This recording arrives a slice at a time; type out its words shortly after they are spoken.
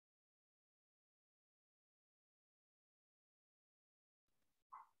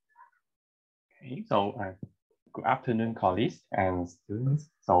Okay, so good afternoon, colleagues and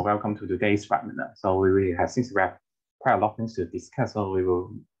students. So welcome to today's webinar. So since we have quite a lot of things to discuss, so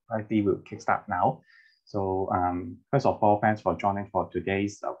we'll kickstart now. So first of all, thanks for joining for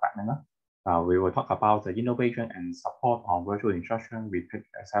today's webinar. We will talk about the innovation and support on virtual instruction. We pick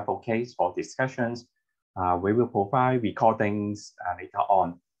several cases for discussions. We will provide recordings later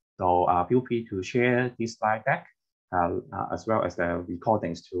on. So feel free to share this slide deck as well as the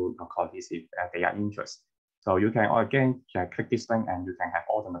recordings to your colleagues if they are interested. So you can again click this link and you can have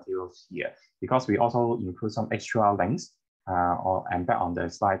all the materials here, because we also include some extra links or embed on the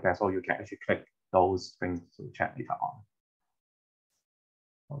slide there, so you can actually click those things to check later on.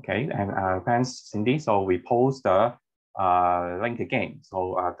 Okay, and thanks, Cindy. So we post the link again.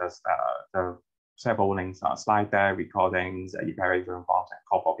 So the several links are slide there, recordings, evaluation forms, and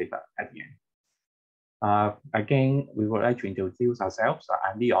call for paper at the end. Again, we would like to introduce ourselves.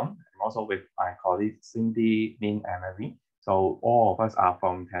 I'm Leon. I'm also with my colleagues Cindy, Lynn, and Marie. So all of us are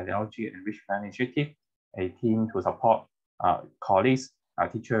from Technology Enrichment Initiative, a team to support colleagues,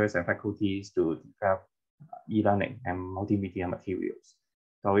 teachers, and faculties to develop e-learning and multimedia materials.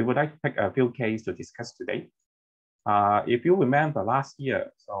 So we would like to pick a few cases to discuss today. If you remember last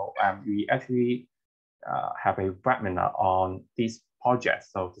year, so we actually have a webinar on this project,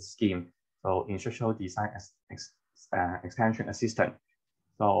 so the scheme. So Instructional Design Extension Assistant.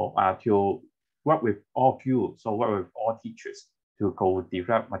 So to work with all of you, so work with all teachers to go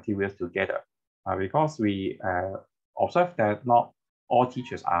develop materials together. Because we observe that not all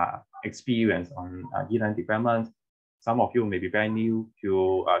teachers are experienced on e-learning development. Some of you may be very new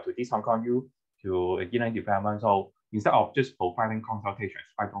to this Hong Kong U, to e-learning development. So instead of just providing consultations,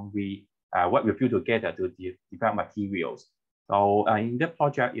 why don't we work with you together to develop materials? So in the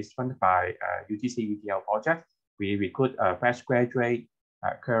project is funded by UGC project. We recruit fresh graduate,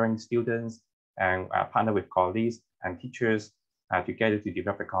 current students, and partner with colleagues and teachers together to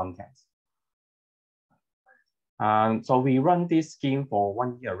develop the content. So we run this scheme for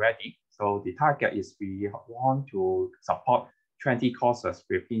 1 year already. So the target is we want to support 20 courses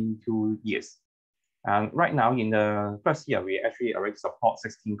within 2 years. And right now in the first year, we actually already support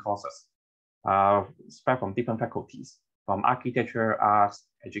 16 courses spread from different faculties, from architecture, arts,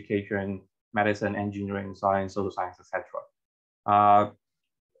 education, medicine, engineering, science, social science, etc.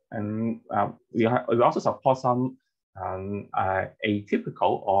 We also support some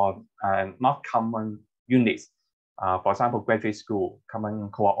atypical or not common units. For example, graduate school, common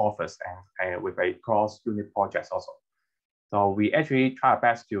core office, and with a cross-unit projects also. So we actually try our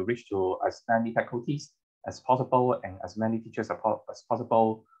best to reach to as many faculties as possible and as many teachers as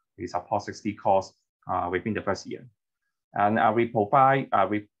possible. We support 60 courses within the first year. And we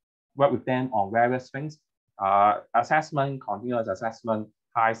work with them on various things, assessment, continuous assessment,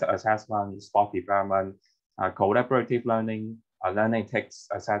 high assessment, sport development, collaborative learning, learning texts,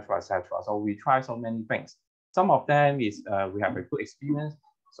 etc., etc. So we try so many things. Some of them is we have a good experience,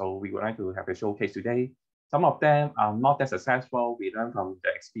 so we would like to have a showcase today. Some of them are not that successful. We learn from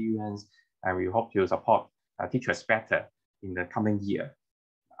the experience, and we hope to support teachers better in the coming year.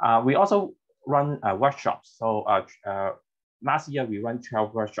 We also run workshops. So last year we run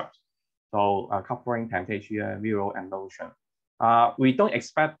 12 workshops, so covering Camtasia, Miro, and Notion. We didn't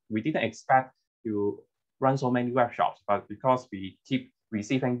expect to run so many workshops, but because we keep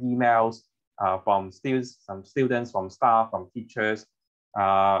receiving emails from some students, from staff, from teachers,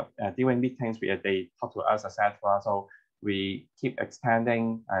 during meetings they talk to us, etc. So we keep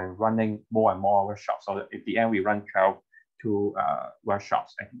expanding and running more and more workshops. So at the end, we run 12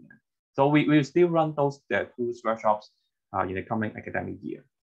 workshops at the end. So we will still run those two workshops in the coming academic year.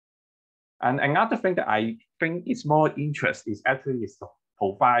 And another thing that I think is more interest is actually to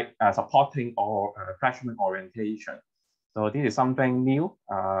provide supporting or freshman orientation. So this is something new.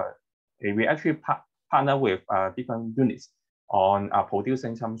 We actually partner with different units on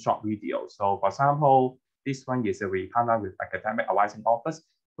producing some short videos. So for example, this one is we partner with Academic Advising Office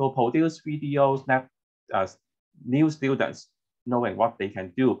to produce videos that new students knowing what they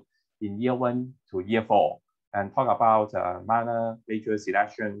can do in year 1 to year 4 and talk about minor, major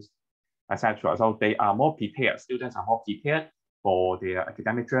selections, etc. So they are more prepared. Students are more prepared for their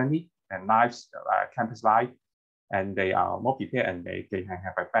academic journey and campus life, and they are more prepared and they can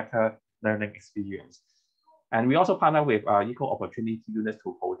have a better learning experience. And we also partner with equal opportunity units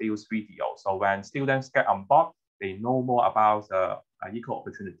to produce videos. So when students get on board, they know more about equal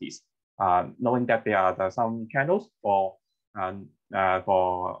opportunities, knowing that there are some channels for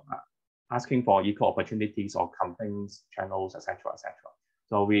asking for equal opportunities or campaigns, channels, etc., etc.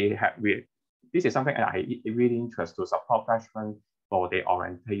 So this is something that I really interest to support freshmen for their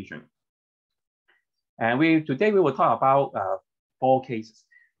orientation. And today we will talk about 4 cases.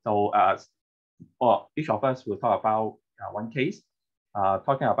 So each of us will talk about one case,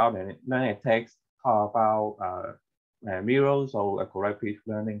 talking about learning text, talk about Miro, so collaborative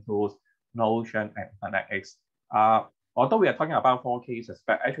learning tools, Notion, and phonetics. Although we are talking about 4 cases,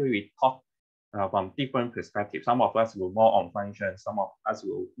 but actually we talk from different perspectives. Some of us will more on function, some of us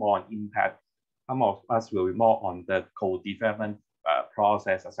will more on impact, some of us will be more on the co-development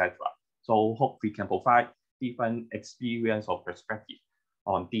process, etc. So hope we can provide different experience or perspective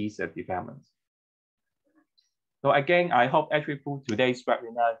on these developments. So again, I hope actually through today's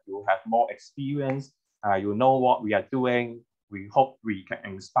webinar, you have more experience, you know what we are doing. We hope we can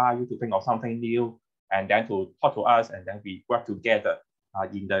inspire you to think of something new and then to talk to us, and then we work together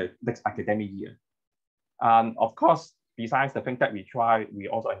in the next academic year. Of course, besides the things that we try, we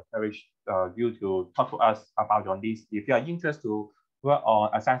also encourage you to talk to us about your needs. If you are interested to work on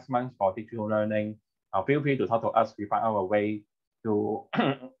assessments for digital learning, feel free to talk to us. We find our way to,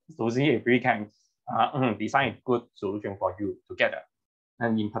 to see if we can design a good solution for you together.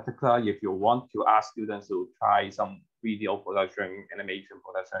 And in particular, if you want to ask students to try some video production, animation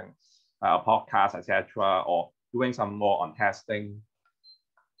production, podcast, etc., or doing some more on testing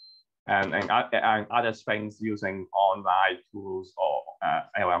and other things using online tools or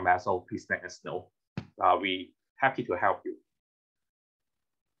LMS, so please let us know. We're happy to help you.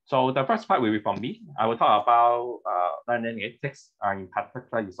 So the first part will be from me. I will talk about learning ethics, in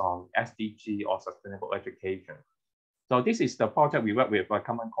particular is on SDG or sustainable education. So this is the project we work with a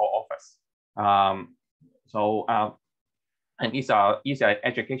Common Core Office. And it's an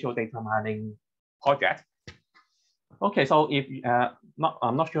educational data mining project. Okay, so if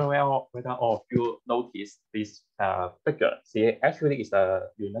I'm not sure whether all of you noticed this figure. See, actually, it's the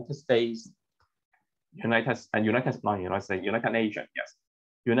United Nations. Yes,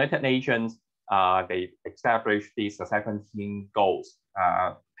 United Nations. They established these 17 goals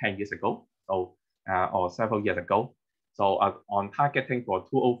 10 years ago, so or several years ago. So on targeting for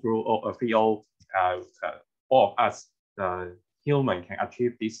 2030, all of us, the human, can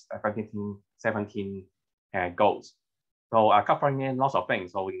achieve these 17 goals. So covering lots of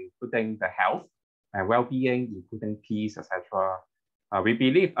things, so including the health and well-being, including peace, etc. We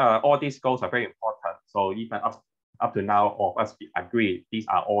believe all these goals are very important. So even up to now, all of us agree these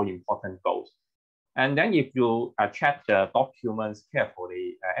are all important goals. And then if you check the documents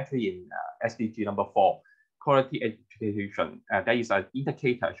carefully, actually in SDG number 4, quality education, there is an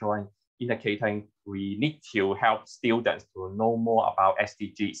indicator indicating we need to help students to know more about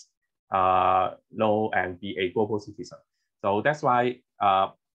SDGs, know and be a global citizen. So that's why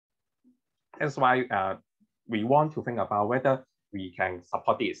we want to think about whether we can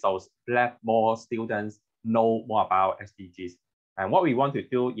support this, so let more students know more about SDGs. And what we want to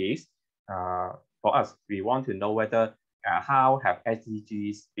do is, for us, we want to know whether how have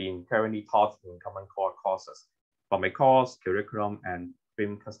SDGs been currently taught in Common Core courses from a course, curriculum, and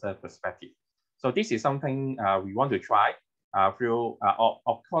film cluster perspective. So this is something we want to try through,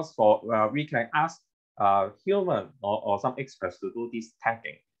 of course, we can ask human or some experts to do this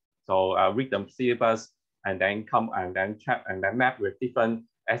tagging. So read the syllabus and then come and then check and then map with different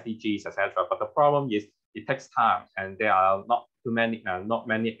SDGs, etc. But the problem is it takes time, and there are not many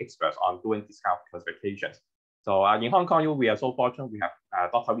experts on doing this kind of classifications. So in Hong Kong, we are so fortunate we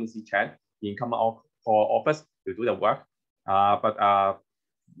have Dr. Wincy Chen in Common Core Office to do the work. But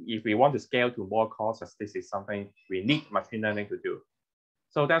if we want to scale to more courses, this is something we need machine learning to do.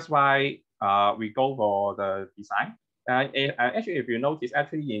 So that's why we go for the design. Actually, if you notice,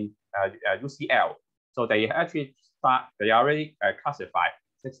 actually in UCL, so they already classified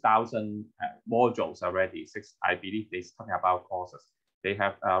 6,000 modules already. I believe they're talking about courses. They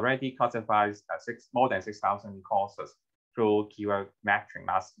have already classified more than 6,000 courses through keyword matching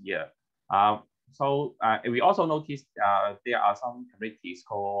last year. So we also noticed there are some communities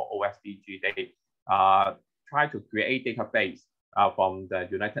called OSDG. They try to create database from the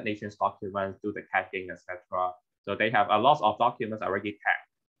United Nations documents, do the tagging, etc. So they have a lot of documents already tagged.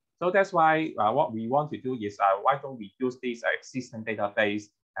 So that's why what we want to do is why don't we use this existing database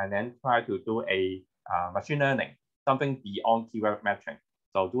and then try to do a machine learning, something beyond keyword matching.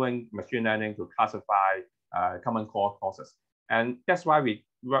 So doing machine learning to classify Common Core courses. And that's why we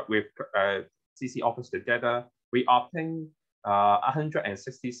work with CC Office together. We obtain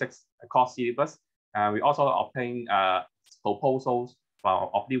 166 course syllabus. We also obtain proposals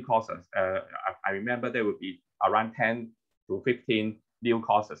of new courses. I remember there will be around 10 to 15 new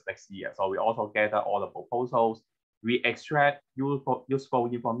courses next year. So we also gather all the proposals. We extract useful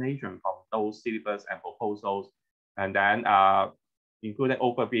information from those syllabus and proposals. And then including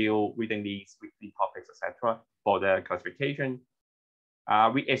overview, reading needs, weekly topics, etc. For the classification,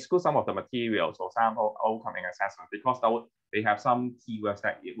 we exclude some of the materials, for example, outcoming assessment, because they have some keywords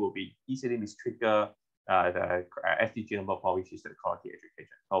that it will be easily mistrigger the SDG number 4, which is the quality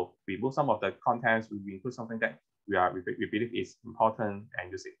education. So we remove some of the contents, we include something that we believe is important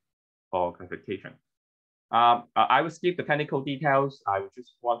and useful for classification. I will skip the technical details. I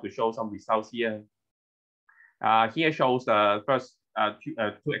just want to show some results here. Here shows the first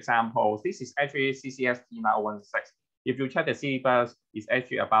two examples. This is actually CCST 916. If you check the syllabus, it's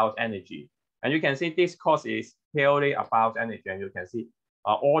actually about energy. And you can see this course is purely about energy. And you can see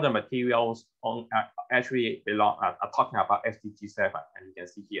all the materials actually belong are talking about SDG 7. And you can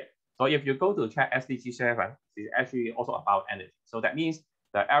see here. So if you go to check SDG 7, it's actually also about energy. So that means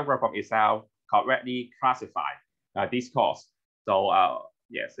the algorithm itself correctly classified this course. So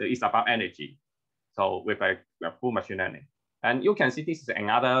yes, it's about energy. So with a full machine learning. And you can see this is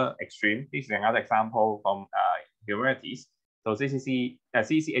another extreme. This is another example from humanities. So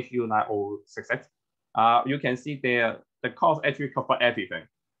CCHU 9066. You can see there the course actually cover everything.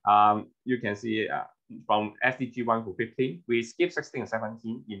 You can see from SDG 1 to 15, we skip 16 and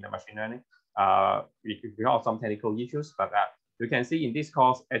 17 in the machine learning because of some technical issues, but you can see in this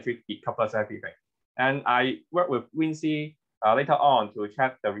course actually it covers everything. And I worked with Wincy later on to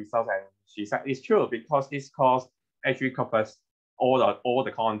check the results, and she said it's true because this course actually covers all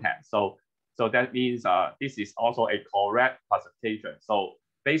the content. So that means this is also a correct classification. So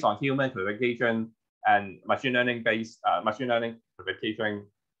based on human classification and machine learning based machine learning classification,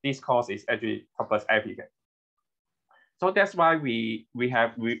 this course is actually covers everything. So that's why we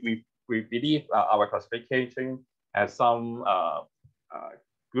believe our classification has some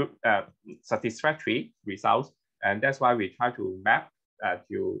good satisfactory results, and that's why we try to map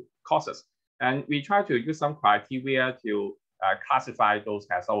to courses, and we try to use some criteria to classify those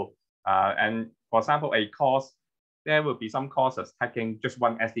tests. So and for example, a course, there will be some courses taking just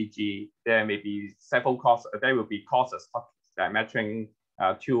one SDG. There may be several courses. There will be courses matching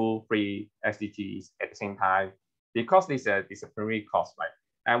 2, 3 SDGs at the same time, because this is a disciplinary course, right?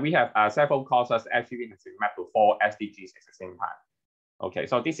 And we have several courses actually has been mapped to 4 SDGs at the same time. Okay,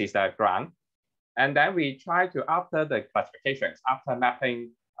 so this is the grant. And then we try to, after the classifications, after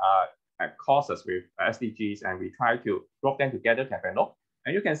mapping courses with SDGs, and we try to group them together to have a look.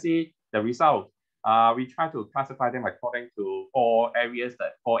 And you can see the result. We try to classify them according to 4 areas,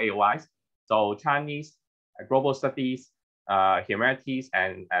 4 AOIs. So Chinese, global studies, humanities,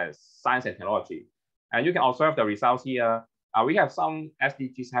 and science and technology. And you can observe the results here. We have some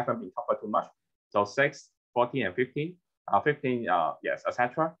SDGs haven't been covered too much. So 6, 14, and 15. 15, yes,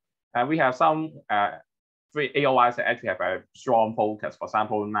 etc. And we have some 3 AOIs that actually have a strong focus. For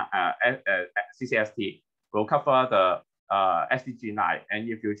example, CCST will cover the SDG 9. And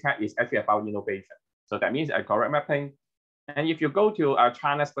if you check, it's actually about innovation. So that means a correct mapping. And if you go to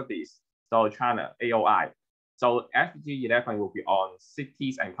China studies, so China AOI, so SDG 11 will be on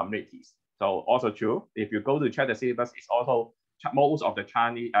cities and communities. So also true. If you go to check the syllabus, it's also most of the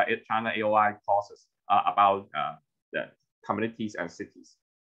China AOI courses are about the communities and cities.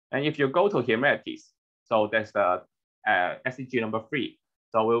 And if you go to humanities, so that's the SDG number 3.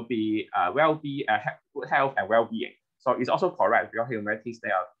 So will be well-being, good health and well-being. So it's also correct because humanities, they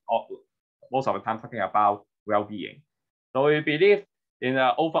are most of the time talking about well-being. So we believe in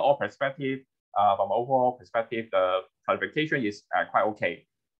an overall perspective, the classification is quite okay.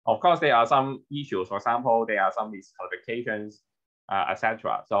 Of course, there are some issues. For example, there are some misqualifications,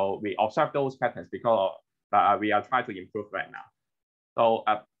 etc. So we observe those patterns because we are trying to improve right now. So,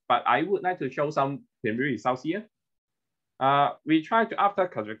 but I would like to show some preliminary results here. We try to, after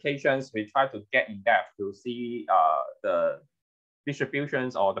classifications, we try to get in depth to see the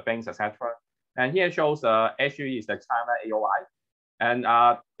distributions or the things, etc. And here shows actually is the China AOI. And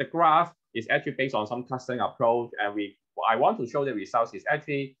the graph is actually based on some clustering approach. And I want to show the results is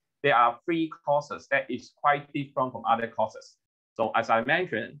actually there are 3 courses that is quite different from other courses. So as I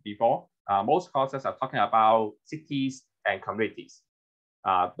mentioned before, most courses are talking about cities and communities.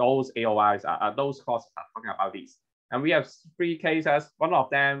 Those AOIs, those courses are talking about these. And we have 3 cases. One of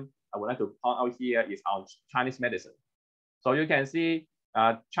them I would like to point out here is on Chinese medicine. So you can see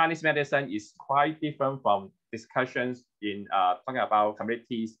Chinese medicine is quite different from discussions in talking about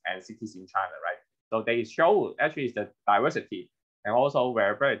communities and cities in China, right? So they show actually is the diversity and also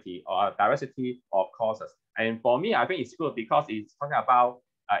variability or diversity of courses. And for me, I think it's good because it's talking about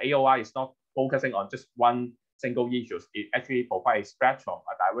AOI is not focusing on just one single issue. It actually provides a spectrum,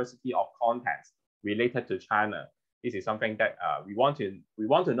 a diversity of contents related to China. This is something that we want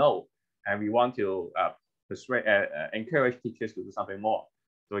to know, and we want to persuade, encourage teachers to do something more.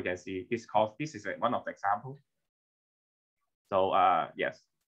 So you can see this course, this is one of the examples. So yes,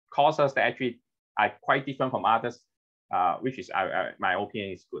 courses that actually are quite different from others, which is my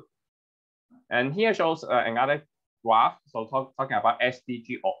opinion is good. And here shows another graph. So talking about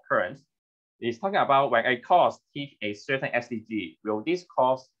SDG occurrence. It's talking about when a course teach a certain SDG, will this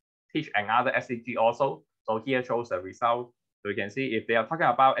course teach another SDG also? So here shows the result. So you can see if they are talking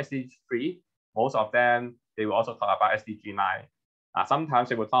about SDG 3, most of them, they will also talk about SDG 9. Sometimes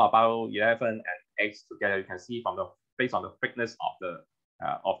they will talk about 11 and 8 together. You can see from the based on the thickness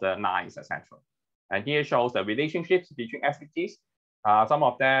of the lines, etc. And here shows the relationships between SDGs. Some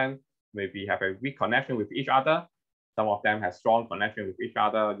of them maybe have a weak connection with each other. Some of them have strong connection with each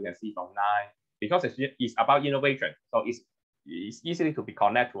other. You can see from 9, because it's about innovation. So it's easily to be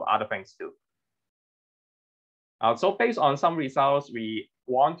connected to other things too. So based on some results, we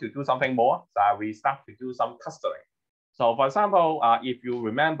want to do something more. So we start to do some clustering. So for example, if you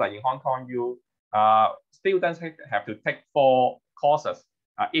remember in Hong Kong U, students have to take 4 courses,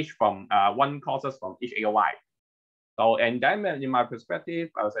 each from 1 courses from each AOI. So, and then in my perspective,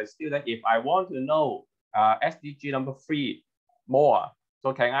 as a student, if I want to know SDG number 3 more,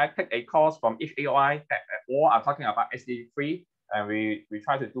 so can I take a course from each AOI that all are talking about SDG 3, and we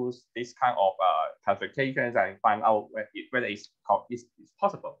try to do this kind of classifications and find out whether it's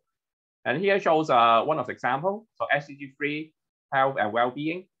possible. And here shows one of the examples. So SDG 3, health and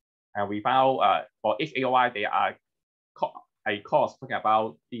well-being, and we found for each AOI they are a course talking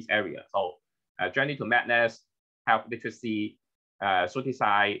about these areas. So journey to madness, health literacy, social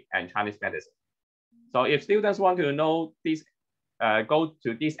science, and Chinese medicine. So if students want to know this, go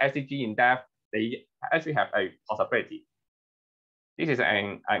to this SDG in depth, they actually have a possibility. This is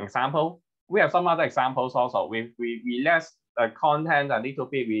an example. We have some other examples also. We relax the content a little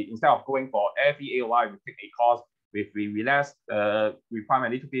bit. Instead of going for every AOI, we pick a course. We relax the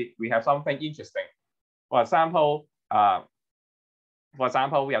requirement a little bit. We have something interesting. For example, we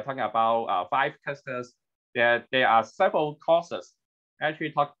are talking about 5 clusters. There are several courses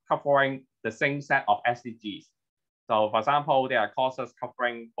actually covering the same set of SDGs. So for example, there are courses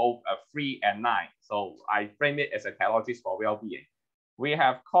covering both 3 and 9. So I frame it as a pedagogics for well-being. We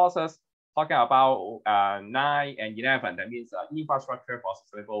have courses talking about 9 and 11. That means infrastructure for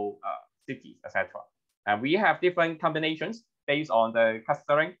sustainable cities, etc. And we have different combinations based on the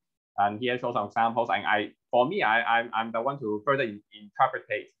clustering. And here shows some examples. And for me, I'm the one to further interpret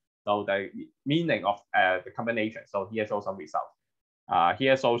so the meaning of the combination. So here shows some results.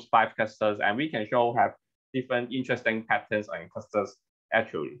 Here shows 5 clusters, and we can have different interesting patterns and clusters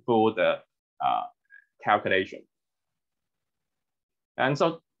actually through the calculation. And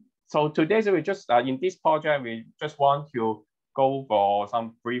so today, we just in this project, we just want to go for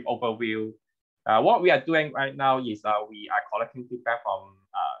some brief overview. What we are doing right now is we are collecting feedback from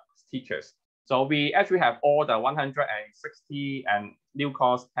teachers. So we actually have all the 160 and new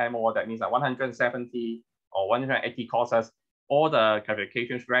course 10 more. That means that 170 or 180 courses, all the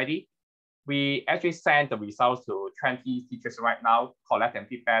clarifications ready. We actually send the results to 20 teachers right now, collecting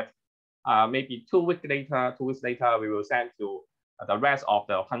feedback. Maybe 2 weeks later, we will send to the rest of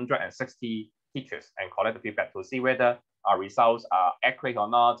the 160 teachers and collect the feedback to see whether our results are accurate or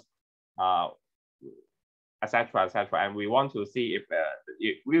not, etc., etc. And we want to see if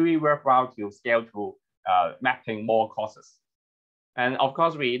it really worthwhile to scale to mapping more courses. And of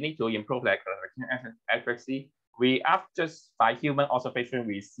course, we need to improve the classification accuracy. Just by human observation,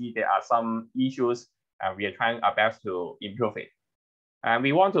 we see there are some issues, and we are trying our best to improve it. And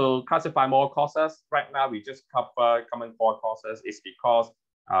we want to classify more courses. Right now, we just cover common core courses. It's because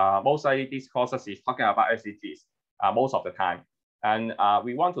mostly these courses is talking about SDGs most of the time. And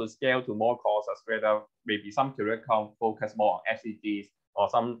we want to scale to more courses, whether maybe some curriculum focus more on SDGs, or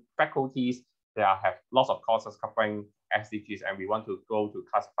some faculties that have lots of courses covering SDGs, and we want to go to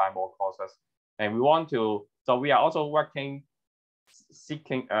classify more courses. And we want to, so we are also working,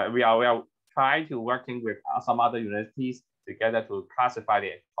 we are trying to working with some other universities together to classify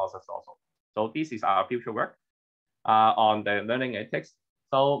the courses also. So this is our future work on the learning ethics.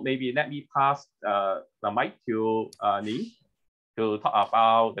 So maybe let me pass the mic to Ning to talk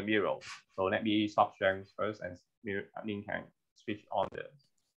about the mural. So let me stop sharing first, and Ning can switch on the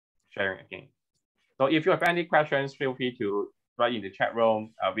sharing again. So if you have any questions, feel free to write in the chat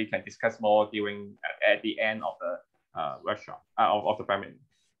room. We can discuss more during at the end of the workshop of the webinar.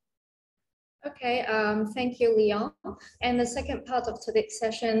 Okay, thank you, Leon. And the second part of today's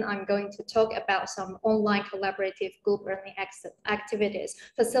session, I'm going to talk about some online collaborative group learning activities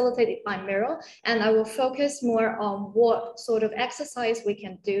facilitated by Miro. And I will focus more on what sort of exercise we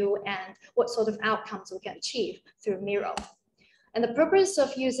can do and what sort of outcomes we can achieve through Miro. And the purpose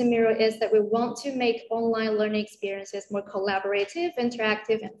of using Miro is that we want to make online learning experiences more collaborative,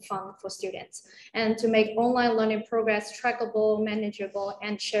 interactive, and fun for students, and to make online learning progress trackable, manageable,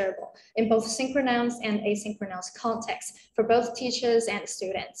 and shareable in both synchronous and asynchronous contexts for both teachers and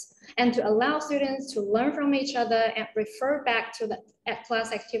students, and to allow students to learn from each other and refer back to the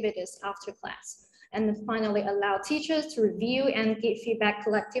class activities after class. And finally, allow teachers to review and give feedback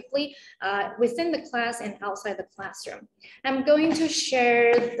collectively within the class and outside the classroom. I'm going to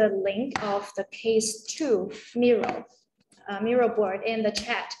share the link of the case 2 Miro board in the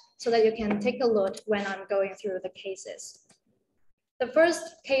chat so that you can take a look when I'm going through the cases. The first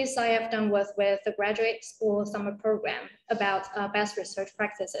case I have done was with the graduate school summer program about best research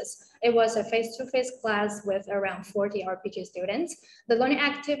practices. It was a face-to-face class with around 40 RPG students. The learning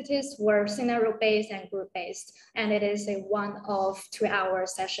activities were scenario-based and group-based, and it is a 1 of 2-hour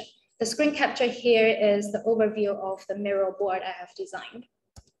session. The screen capture here is the overview of the Miro board I have designed.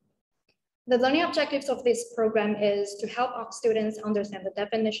 The learning objectives of this program is to help our students understand the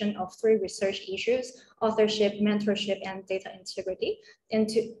definition of 3 research issues: authorship, mentorship, and data integrity, and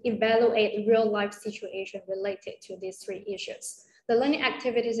to evaluate real-life situations related to these 3 issues. The learning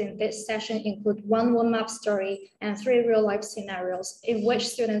activities in this session include 1 warm-up story and 3 real-life scenarios in which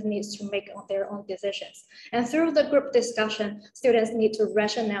students need to make their own decisions. And through the group discussion, students need to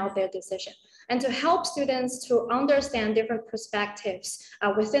rationale their decision. And to help students to understand different perspectives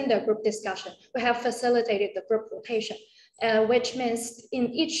within their group discussion, we have facilitated the group rotation, which means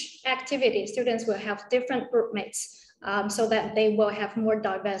in each activity, students will have different group mates so that they will have more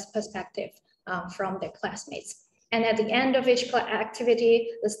diverse perspective from their classmates. And at the end of each activity,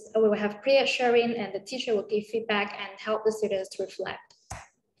 we will have peer sharing, and the teacher will give feedback and help the students to reflect.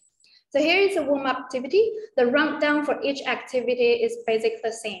 So here is a warm-up activity. The rundown for each activity is basically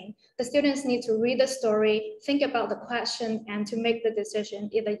the same. The students need to read the story, think about the question, and to make the decision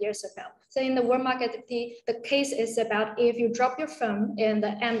either yes or no. So in the warm-up activity, the case is about if you drop your phone in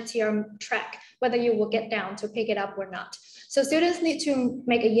the MTR track, whether you will get down to pick it up or not. So students need to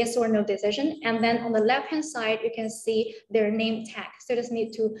make a yes or no decision. And then on the left-hand side, you can see their name tag. Students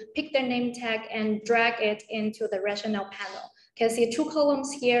need to pick their name tag and drag it into the rationale panel. You can see 2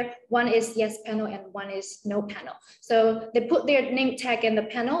 columns here. One is yes panel and one is no panel. So they put their name tag in the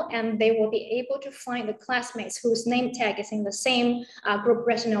panel and they will be able to find the classmates whose name tag is in the same group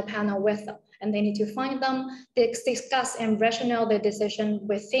rationale panel with them. And they need to find them, discuss and rationale their decision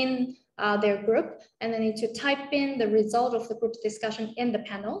within their group, and they need to type in the result of the group discussion in the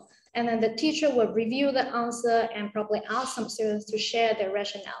panel. And then the teacher will review the answer and probably ask some students to share their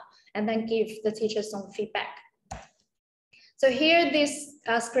rationale and then give the teacher some feedback. So here, this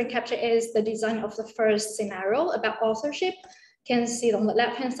screen capture is the design of the first scenario about authorship. You can see on the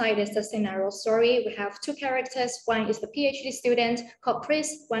left-hand side is the scenario story. We have 2 characters. One is the PhD student called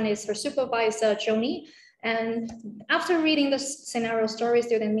Chris. One is her supervisor, Joni. And after reading the scenario story,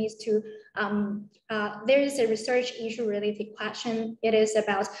 student needs to, there is a research issue related question. It is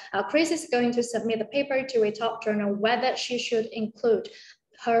about Chris is going to submit the paper to a top journal, whether she should include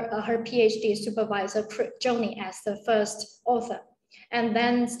her PhD supervisor, Joni, as the first author. And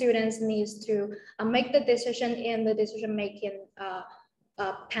then students needs to make the decision in the decision-making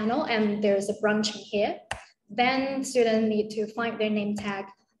panel, and there's a branching here. Then students need to find their name tag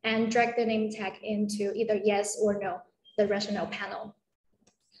and drag the name tag into either yes or no, the rationale panel.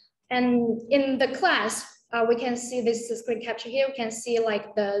 And in the class, we can see this screen capture here. We can see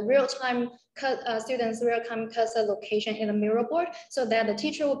like the real-time students' real-time cursor location in the Miro board, so that the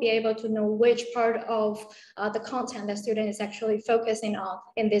teacher will be able to know which part of the content the student is actually focusing on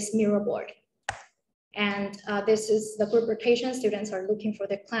in this Miro board. And this is the group rotation. Students are looking for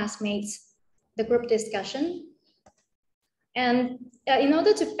their classmates, the group discussion. And in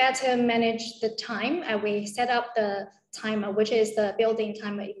order to better manage the time, we set up the timer, which is the built-in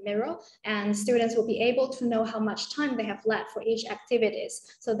timer in Miro, and students will be able to know how much time they have left for each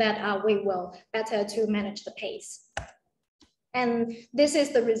activities, so that we will better to manage the pace. And this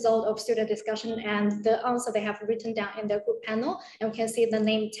is the result of student discussion and the answer they have written down in their group panel. And we can see the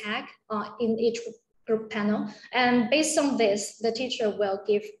name tag in each group panel. And based on this, the teacher will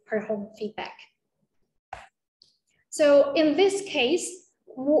give her home feedback. So in this case,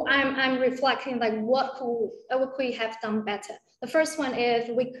 I'm reflecting like what could we have done better. The first one is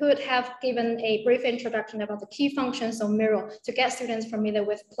we could have given a brief introduction about the key functions of Miro to get students familiar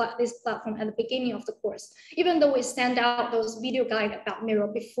with this platform at the beginning of the course, even though we send out those video guides about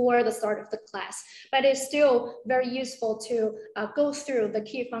Miro before the start of the class. But it's still very useful to go through the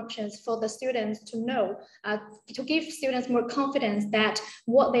key functions for the students to know, to give students more confidence that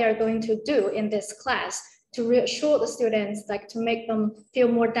what they are going to do in this class, to reassure the students, like to make them feel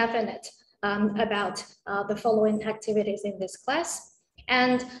more definite about the following activities in this class.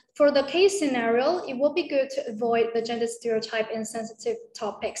 And for the case scenario, it will be good to avoid the gender stereotype and sensitive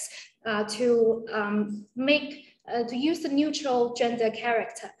topics to use the neutral gender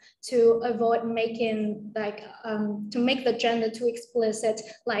character to avoid making like to make the gender too explicit,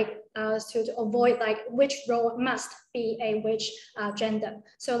 like to avoid like which role must be a which gender.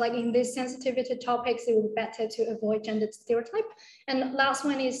 So like in these sensitivity topics, it would be better to avoid gender stereotype. And last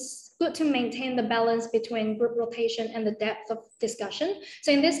one is good to maintain the balance between group rotation and the depth of discussion.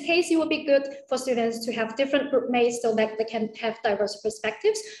 So in this case, it would be good for students to have different group mates so that they can have diverse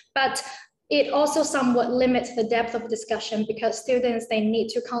perspectives, but it also somewhat limits the depth of discussion because students, they need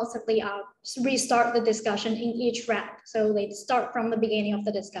to constantly restart the discussion in each round. So they start from the beginning of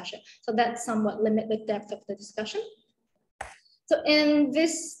the discussion. So that somewhat limit the depth of the discussion. So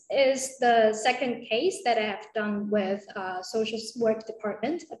this is the second case that I have done with social work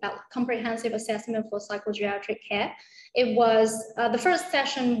department about comprehensive assessment for psychogeriatric care. It was, the first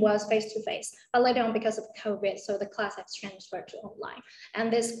session was face-to-face, but later on because of COVID, so the class has transferred to online.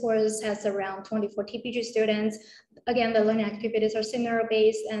 And this course has around 24 TPG students. Again, the learning activities are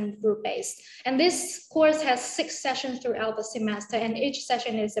scenario-based and group-based. And this course has 6 sessions throughout the semester, and each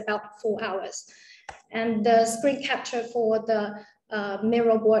session is about 4 hours. And the screen capture for the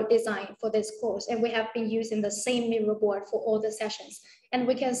mirror board design for this course. And we have been using the same mirror board for all the sessions. And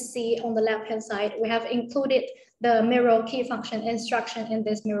we can see on the left-hand side, we have included the mirror key function instruction in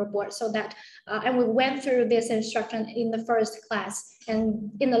this mirror board so that, and we went through this instruction in the first class.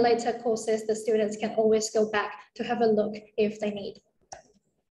 And in the later courses, the students can always go back to have a look if they need.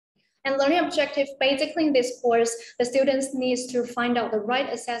 And learning objective, basically in this course, the students need to find out the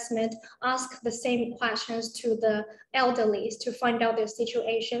right assessment, ask the same questions to the elderly to find out their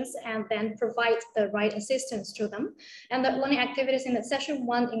situations, and then provide the right assistance to them. And the learning activities in the session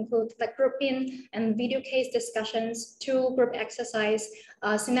 1 include the grouping and video case discussions, 2 group exercise,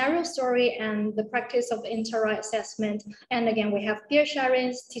 scenario story, and the practice of inter-right assessment. And again, we have peer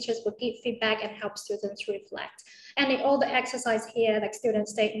sharings, teachers will give feedback and help students reflect. And in all the exercise here, like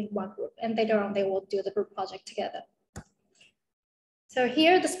students stay in one group and later on they will do the group project together. So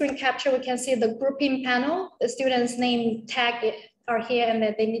here, the screen capture, we can see the grouping panel. The students' name tag are here and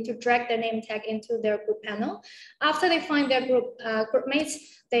then they need to drag their name tag into their group panel. After they find their group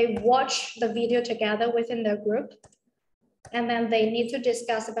mates, they watch the video together within their group. And then they need to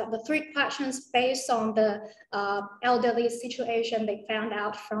discuss about the 3 questions based on the elderly situation they found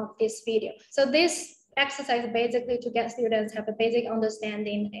out from this video. So this exercise basically to get students have a basic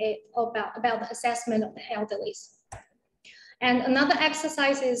understanding about the assessment of the elderlies. And another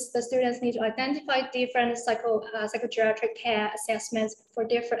exercise is the students need to identify different psychogeriatric care assessments for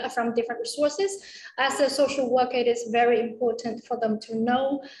from different resources. As a social worker, it is very important for them to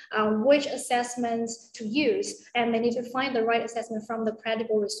know which assessments to use, and they need to find the right assessment from the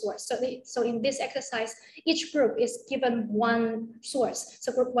credible resource. So in this exercise, each group is given one source.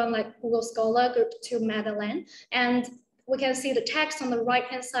 So group 1 like Google Scholar, group 2 Madeline, and we can see the text on the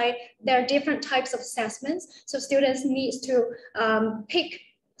right-hand side. There are different types of assessments. So students need to pick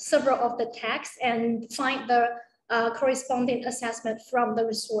several of the texts and find the corresponding assessment from the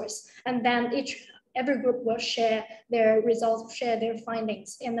resource. And then every group will share their results, share their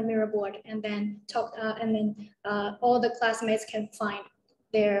findings in the mirror board, and then all the classmates can find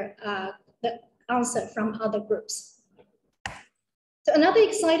their the answer from other groups. So another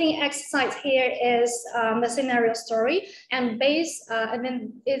exciting exercise here is the scenario story, and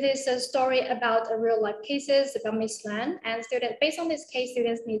then it is a story about a real life cases about Miss Lan, and based on this case,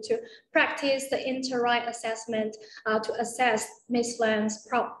 students need to practice the inter-right assessment to assess Miss Lan's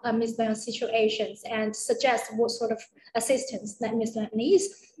situations and suggest what sort of assistance that Miss Lan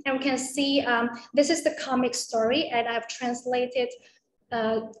needs. And we can see this is the comic story, and I've translated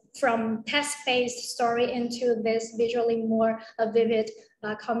from text-based story into this visually more vivid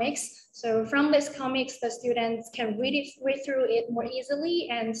comics. So from this comics, the students can read through it more easily,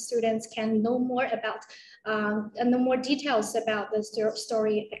 and students can know more about know more details about the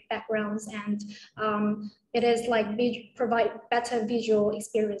story backgrounds, and it is like provide better visual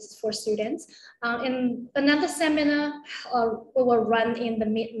experience for students. In another seminar we will run in the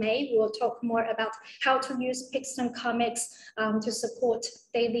mid-May, we will talk more about how to use Pixton comics to support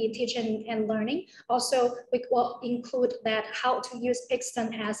daily teaching and learning. Also, we will include that how to use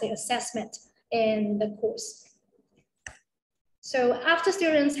Pixton as an assessment in the course. So after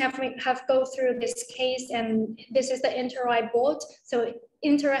students have go through this case, and this is the Interact board. So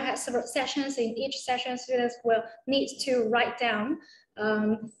Interact has several sessions. In each session, students will need to write down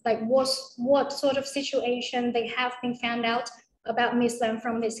like what sort of situation they have been found out about Miss Lam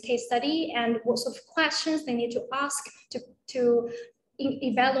from this case study, and what sort of questions they need to ask to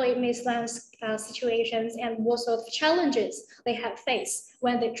evaluate Miss Lam's situations, and what sort of challenges they have faced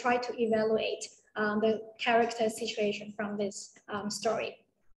when they try to evaluate the character situation from this story.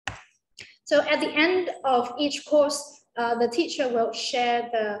 So at the end of each course, the teacher will share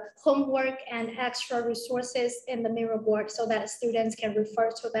the homework and extra resources in the mirror board so that students can refer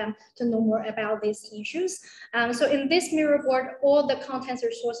to them to know more about these issues. So in this mirror board, all the contents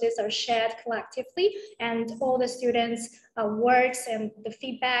resources are shared collectively, and all the students' works and the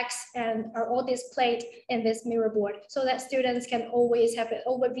feedbacks and are all displayed in this mirror board, so that students can always have an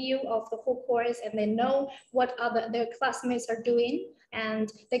overview of the whole course, and they know what their classmates are doing,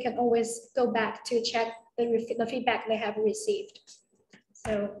 and they can always go back to check the feedback they have received.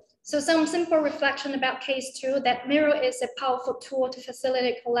 So some simple reflection about case 2, that Miro is a powerful tool to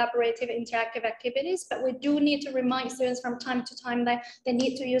facilitate collaborative interactive activities, but we do need to remind students from time to time that they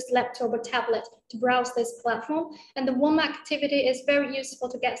need to use laptop or tablet to browse this platform. And the warm activity is very useful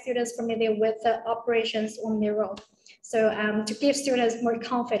to get students familiar with the operations on Miro. So to give students more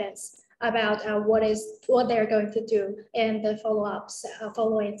confidence about what they're going to do in the follow-ups,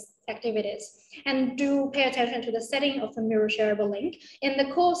 following activities. And do pay attention to the setting of the Miro shareable link. In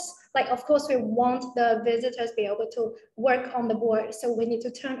the course, like of course we want the visitors to be able to work on the board, so we need to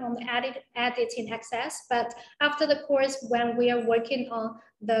turn on the editing access. But after the course, when we are working on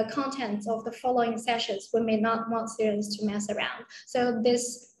the contents of the following sessions, we may not want students to mess around. So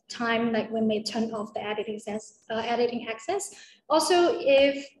this time, like we may turn off the editing access. Also,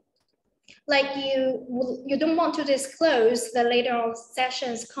 if like you don't want to disclose the later on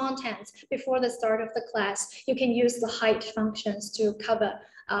sessions content before the start of the class, you can use the hide functions to cover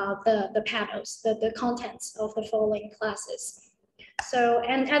the panels, the contents of the following classes. So,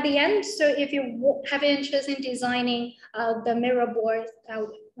 and at the end, so if you have interest in designing the mirror board,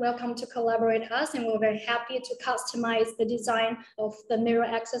 welcome to collaborate with us, and we're very happy to customize the design of the mirror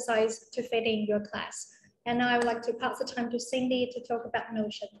exercise to fit in your class. And now I would like to pass the time to Cindy to talk about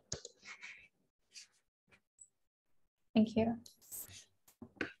Notion. Thank you.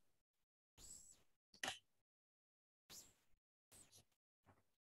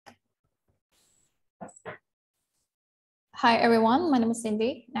 Hi, everyone. My name is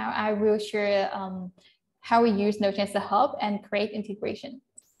Cindy. Now I will share how we use Notion as a hub and create integration.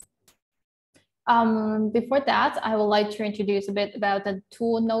 Before that, I would like to introduce a bit about the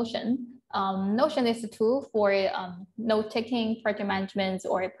tool Notion. Notion is a tool for note-taking, project management,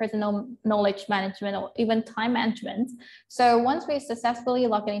 or personal knowledge management, or even time management. So once we successfully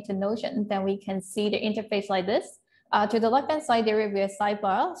log into Notion, then we can see the interface like this. To the left-hand side, there will be a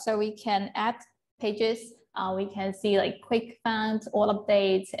sidebar, so we can add pages. We can see like quick finds, all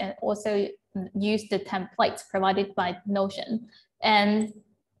updates, and also use the templates provided by Notion. And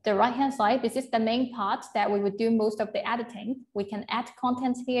the right-hand side, this is the main part that we would do most of the editing. We can add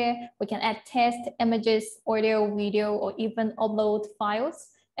content here. We can add text, images, audio, video, or even upload files,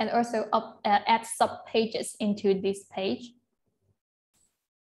 and also add sub-pages into this page.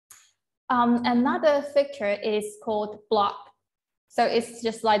 Another feature is called block. So it's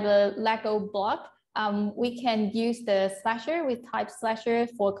just like the Lego block. We can use the slasher, we type slasher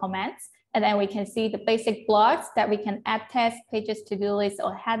for comments. And then we can see the basic blocks that we can add text, pages, to-do lists,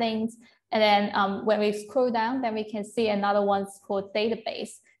 or headings. And then when we scroll down, then we can see another one's called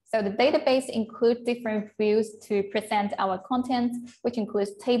database. So the database includes different views to present our content, which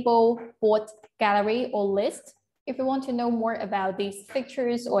includes table, board, gallery, or list. If you want to know more about these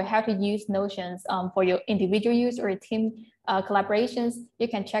features or how to use Notions for your individual use or team collaborations, you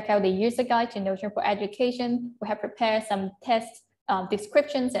can check out the user guide to Notion for Education. We have prepared some test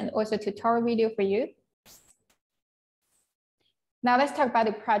descriptions and also tutorial video for you. Now let's talk about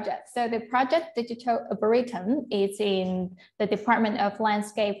the project. So the project Digital Arboretum is in the Department of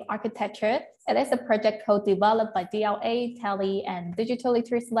Landscape Architecture. It is a project co-developed by DLA, TELI, and Digital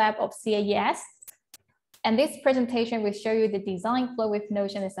Literacy Lab of CAES. And this presentation will show you the design flow with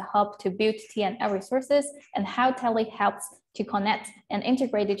Notion as a hub to build TNL resources and how TELI helps to connect and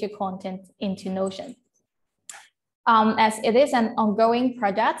integrate digital content into Notion. As it is an ongoing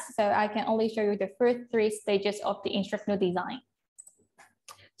project, so I can only show you the first 3 stages of the instructional design.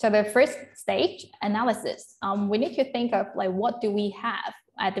 So the first stage, analysis. We need to think of like, what do we have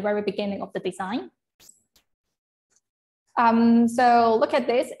at the very beginning of the design? So look at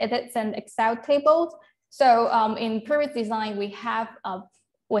this, it is an Excel table. So in previous design, we have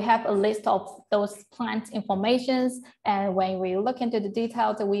a list of those plant informations. And when we look into the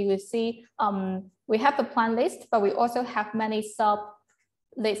details, we will see we have a plant list, but we also have many sub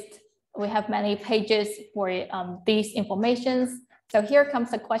lists. We have many pages for these informations. So here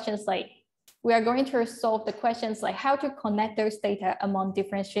comes the questions like, we are going to solve the questions like how to connect those data among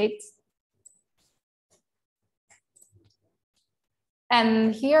different sheets.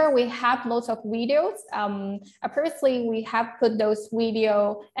 And here we have lots of videos. Previously, we have put those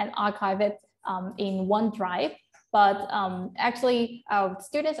video and archive it in OneDrive, but actually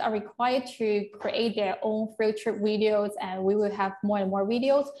students are required to create their own field trip videos, and we will have more and more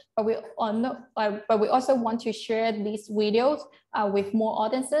videos, but we also want to share these videos with more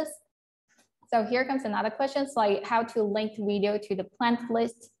audiences. So here comes another question, like how to link video to the plant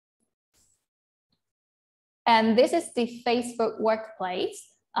list. And this is the Facebook Workplace.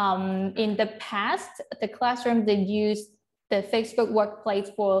 In the past, the classroom, they used the Facebook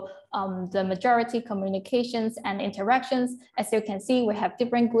Workplace for the majority communications and interactions. As you can see, we have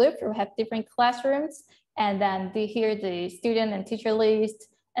different groups, we have different classrooms, and then here the student and teacher list.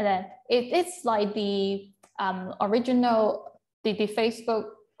 And then it's like the original, the Facebook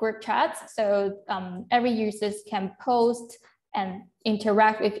group chats. So every user can post and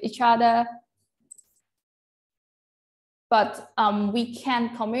interact with each other. But we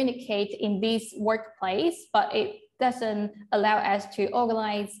can communicate in this workplace, but it doesn't allow us to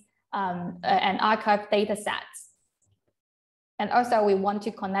organize and archive data sets. And also we want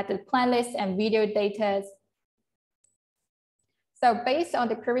to connect the playlist and video data. So based on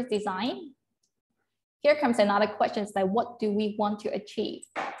the previous design, here comes another question, like what do we want to achieve?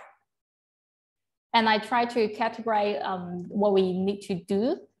 And I try to categorize what we need to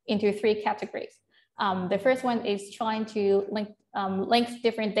do into 3 categories. The first one is trying to link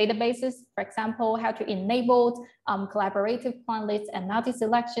different databases. For example, how to enable collaborative plan lists and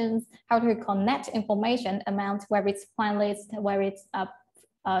multi-selections, how to connect information among where it's plan list, where it's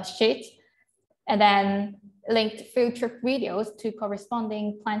a sheet, and then linked field trip videos to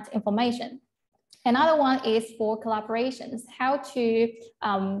corresponding plant information. Another one is for collaborations, how to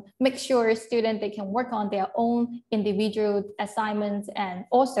make sure students, they can work on their own individual assignments, and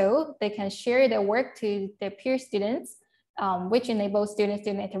also they can share their work to their peer students, which enables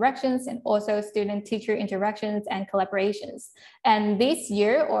student-student interactions and also student-teacher interactions and collaborations. And this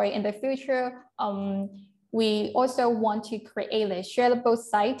year or in the future, we also want to create a shareable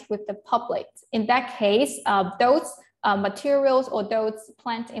site with the public. In that case, those materials or those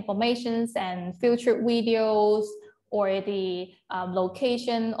plant informations and field trip videos or the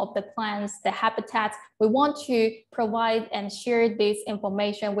location of the plants, the habitats, we want to provide and share this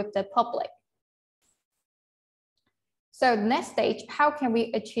information with the public. So the next stage, how can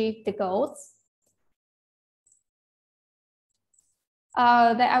we achieve the goals?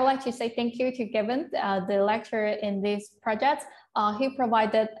 That I would like to say thank you to Gavin, the lecturer in this project. He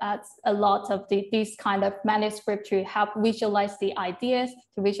provided us a lot of this kind of manuscript to help visualize the ideas,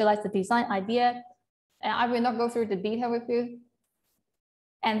 to visualize the design idea. And I will not go through the detail with you.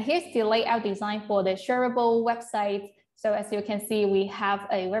 And here's the layout design for the shareable website. So as you can see, we have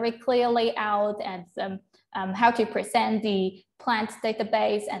a very clear layout and how to present the plant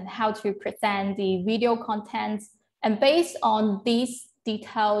database and how to present the video content. And based on these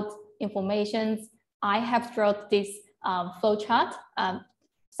detailed information, I have drawn this flowchart.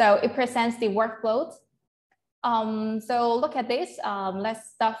 So it presents the workflow. So look at this.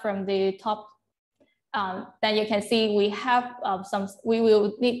 Let's start from the top. Then you can see we have we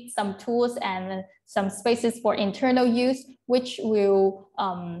will need some tools and some spaces for internal use, which will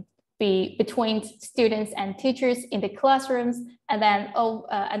be between students and teachers in the classrooms. And then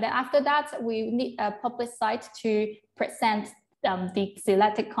after that, we need a public site to present the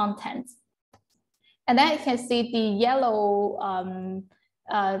selected content. And then you can see the yellow,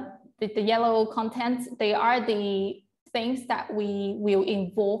 the yellow content. They are the things that we will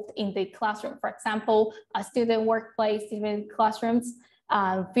involve in the classroom. For example, a student workplace, student classrooms,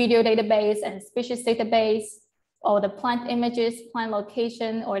 video database and species database, or the plant images, plant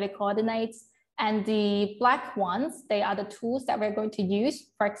location, or the coordinates. And the black ones, they are the tools that we're going to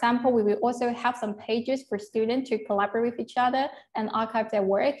use. For example, we will also have some pages for students to collaborate with each other and archive their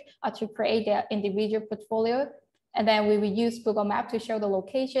work or to create their individual portfolio. And then we will use Google Maps to show the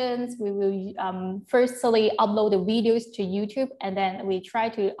locations. We will firstly upload the videos to YouTube, and then we try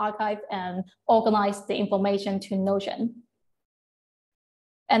to archive and organize the information to Notion.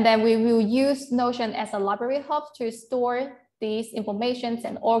 And then we will use Notion as a library hub to store these informations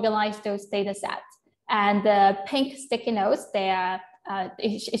and organize those data sets. And the pink sticky notes,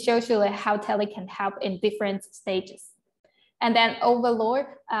 it shows you how TELI can help in different stages. And then overall,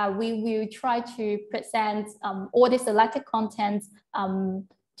 we will try to present all the selected content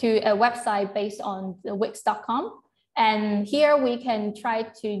to a website based on the Wix.com. And here we can try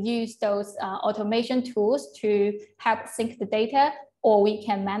to use those automation tools to help sync the data, or we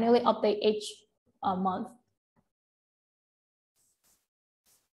can manually update each month.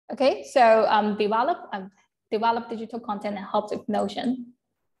 Okay, so develop digital content and help with Notion.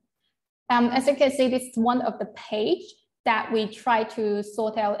 As you can see, this is one of the page that we try to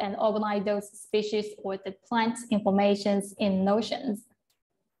sort out and organize those species or the plant informations in Notion.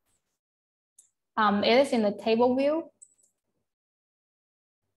 It is in the table view.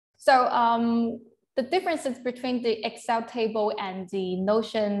 So the differences between the Excel table and the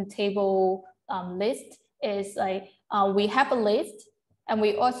Notion table list is like we have a list, and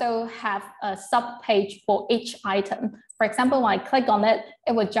we also have a sub-page for each item. For example, when I click on it,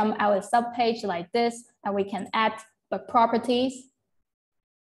 it will jump out a sub-page like this, and we can add the properties.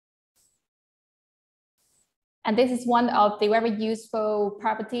 And this is one of the very useful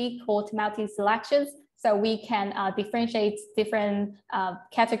property called multi-selections. So we can differentiate different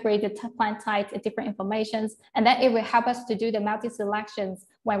categories, the plant types, different informations. And then it will help us to do the multi-selections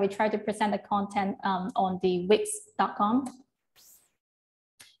when we try to present the content on the Wix.com.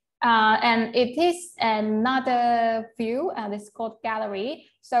 And it is another view, and it's called gallery.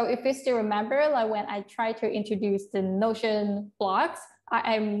 So if you still remember, like when I tried to introduce the Notion blocks,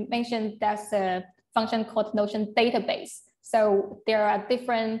 I mentioned there's a function called Notion database. So there are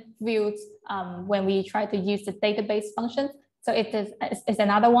different views when we try to use the database function. So it's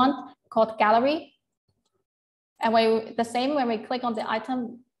another one called gallery. And when we click on the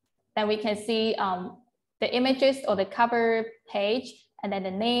item, then we can see the images or the cover page, and then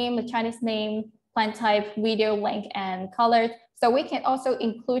the name, the Chinese name, plant type, video link, and color. So we can also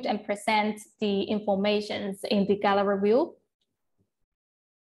include and present the information in the gallery view.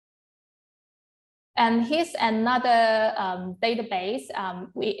 And here's another database.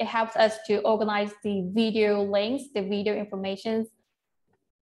 It helps us to organize the video links, the video information.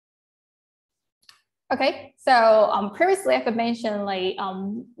 Okay, so previously I've mentioned like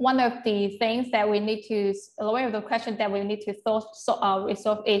one of the things that we need to, one of the questions that we need to resolve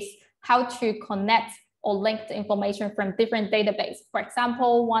is how to connect or link the information from different databases. For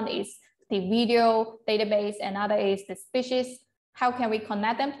example, one is the video database, another is the species. How can we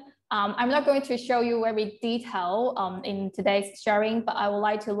connect them? I'm not going to show you very detail in today's sharing, but I would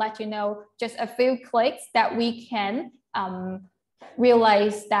like to let you know just a few clicks that we can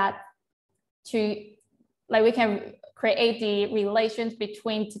realize that we can create the relations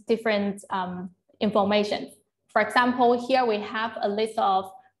between different information. For example, here we have a list of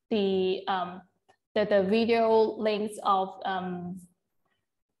the video links of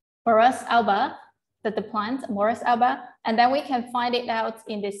Morus alba, the plant Morus alba, and then we can find it out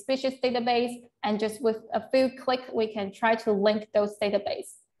in the species database, and just with a few clicks, we can try to link those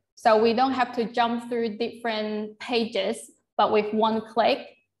databases. So we don't have to jump through different pages, but with one click,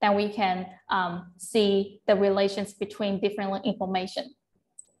 then we can see the relations between different information.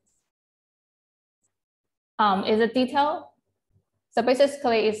 Is it detailed? So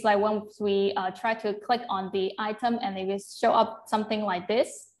basically, it's like once we try to click on the item and it will show up something like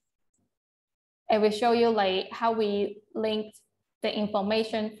this. It will show you like how we linked the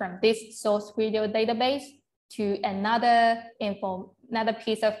information from this source video database to another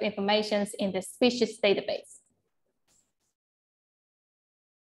piece of information in the species database.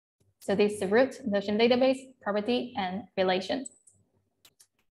 So this is the root, Notion database, property, and relation.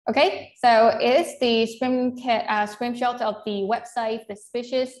 Okay, so it is the screenshot of the website, the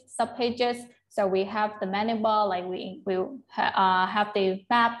species subpages. So we have the menu bar, like we will have the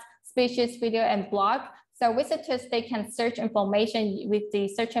map, species, video, and blog. So visitors, they can search information with the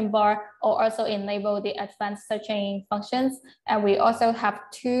searching bar or also enable the advanced searching functions. And we also have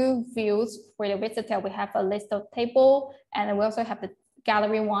two views for the visitor. We have a list of table and we also have the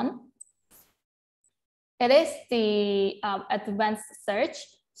gallery one. It is the advanced search.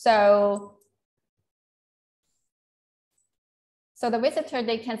 So the visitor,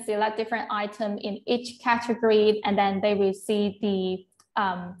 they can select different items in each category, and then they will see the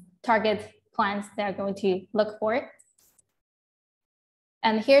target plans they're going to look for.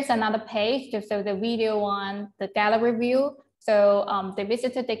 And here's another page to show the video one, the gallery view. So the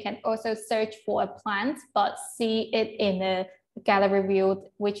visitor, they can also search for a plant, but see it in the gallery view,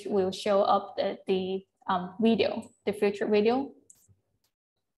 which will show up the video, the future video.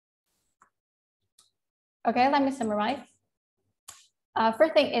 Okay, let me summarize.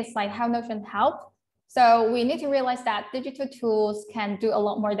 First thing is like how Notion helps. So we need to realize that digital tools can do a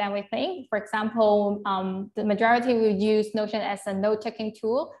lot more than we think. For example, the majority will use Notion as a note-taking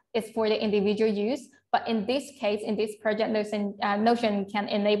tool. It's for the individual use. But in this case, in this project, Notion can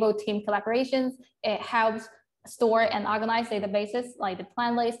enable team collaborations. It helps store and organize databases like the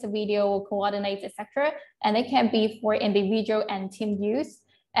plan list, video, coordinates, etc. And it can be for individual and team use.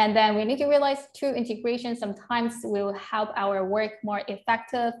 And then we need to realize tool integration sometimes will help our work more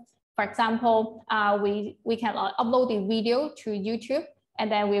effective. For example, we can upload the video to YouTube, and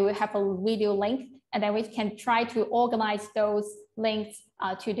then we will have a video link, and then we can try to organize those links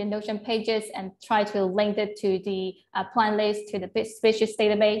to the Notion pages and try to link it to the plan list, to the species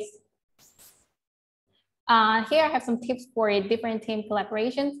database. Here I have some tips for different team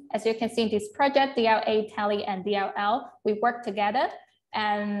collaborations. As you can see in this project, DLA, TELI, and DLL, we work together.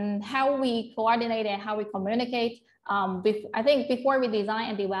 And how we coordinate and how we communicate. I think before we design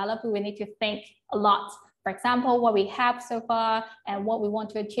and develop, we need to think a lot. For example, what we have so far and what we want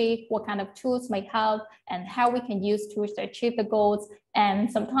to achieve, what kind of tools may help, and how we can use tools to achieve the goals.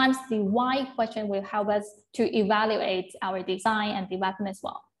 And sometimes the why question will help us to evaluate our design and development as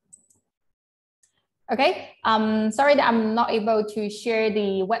well. Okay, sorry that I'm not able to share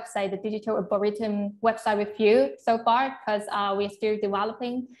the website, the digital algorithm website with you so far, because we're still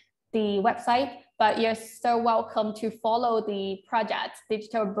developing the website, but you're so welcome to follow the project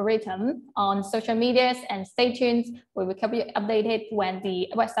digital algorithm on social medias and stay tuned. We will keep you updated when the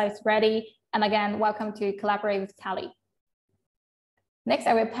website is ready. And again, welcome to collaborate with TELI. Next,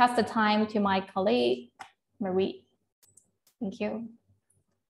 I will pass the time to my colleague, Marie. Thank you.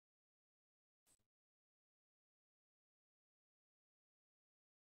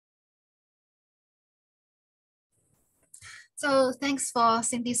 So thanks for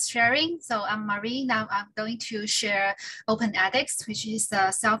Cindy's sharing. So I'm Marie. Now I'm going to share OpenEdX, which is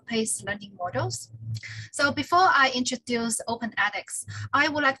self-paced learning models. So before I introduce OpenEdX, I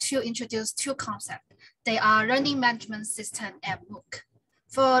would like to introduce two concepts. They are learning management system and MOOC.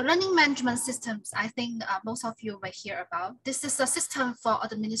 For learning management systems, I think most of you may hear about. This is a system for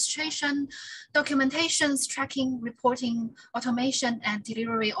administration, documentations, tracking, reporting, automation, and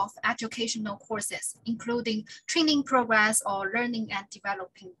delivery of educational courses, including training progress or learning and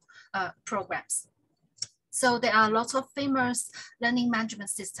developing programs. So there are lots of famous learning management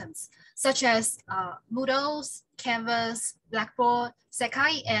systems, such as Moodle, Canvas, Blackboard,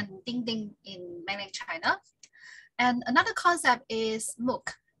 Sakai, and Dingding in mainland China. And another concept is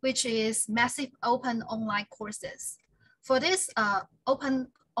MOOC, which is Massive Open Online Courses. For this open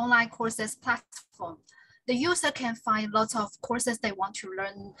online courses platform, the user can find lots of courses they want to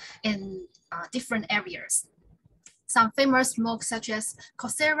learn in different areas. Some famous MOOCs such as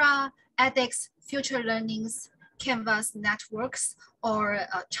Coursera, edX, Future Learnings, Canvas Networks, or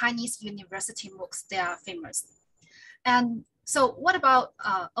Chinese university MOOCs, they are famous. And so what about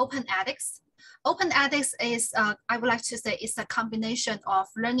OpenEdX? OpenEdX is, I would like to say, it's a combination of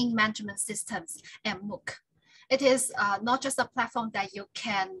learning management systems and MOOC. It is not just a platform that you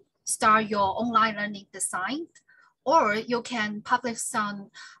can start your online learning design, or you can publish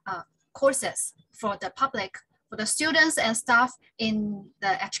some courses for the public, for the students and staff in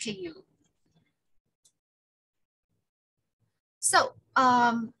the HKU. So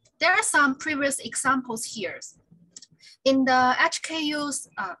there are some previous examples here. In the HKU's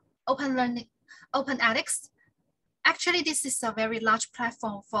OpenEdX, actually this is a very large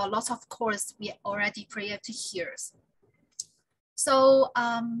platform for lots of courses we already created here. So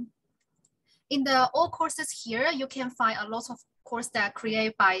in the all courses here, you can find a lot of courses that are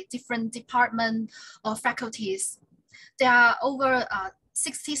created by different departments or faculties. There are over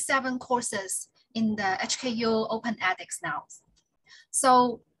 67 courses in the HKU OpenEdX now.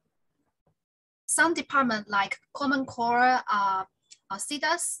 So some departments like Common Core,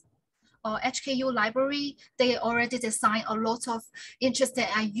 CDAS, or HKU library, they already design a lot of interesting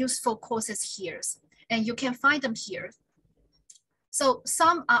and useful courses here, and you can find them here. So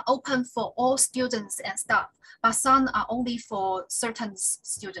some are open for all students and staff, but some are only for certain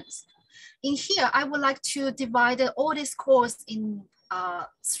students. In here, I would like to divide all these courses in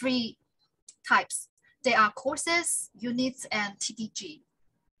 3 types. They are courses, units, and TDG.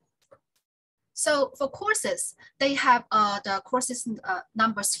 So for courses, they have the courses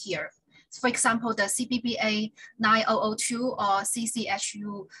numbers here. For example, the CBBA 9002 or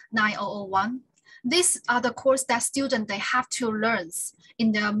CCHU 9001. These are the courses that students they have to learn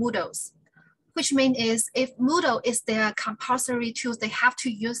in their Moodles, which means is if Moodle is their compulsory tool, they have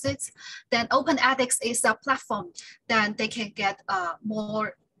to use it, then OpenEdX is a platform, then they can get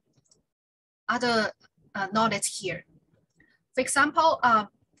more other knowledge here. For example,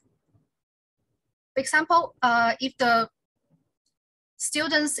 if the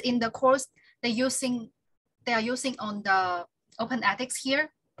students in the course they are using on the OpenEdX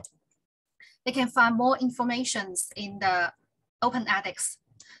here, they can find more information in the OpenEdX.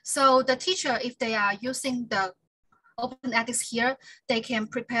 So the teacher, if they are using the OpenEdX here, they can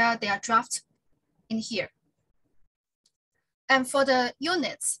prepare their draft in here. And for the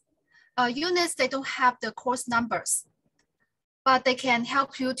units, they don't have the course numbers, but they can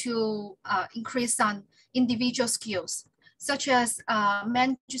help you to increase some individual skills, such as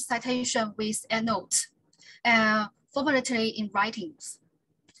manage citation with EndNote and formality in writings.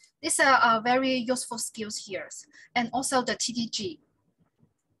 These are very useful skills here. And also the TDG.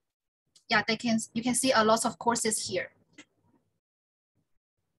 Yeah, you can see a lot of courses here.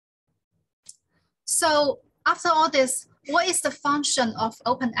 So after all this, what is the function of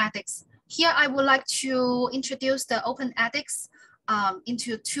OpenEdX? Here, I would like to introduce the OpenEdX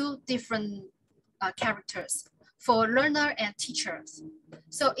into 2 different characters for learner and teachers.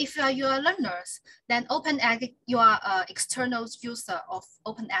 So if you are learners, then OpenEdX, you are an external user of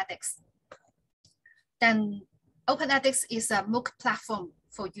OpenEdX. Then OpenEdX is a MOOC platform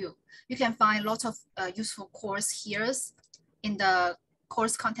for you. You can find lots of useful course here in the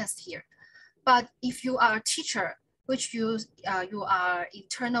course contents here. But if you are a teacher, which you are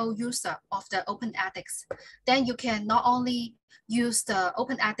internal user of the OpenEdX, then you can not only use the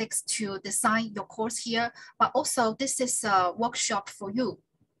OpenEdX to design your course here, but also this is a workshop for you.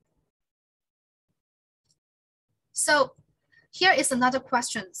 So here is another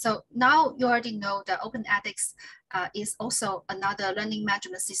question. So now you already know that OpenEdX is also another learning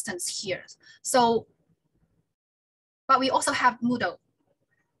management system here. So, but we also have Moodle.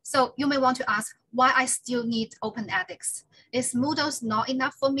 So you may want to ask why I still need OpenEdX. Is Moodle not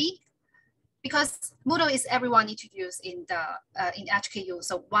enough for me? Because Moodle is everyone need to use in the in HKU.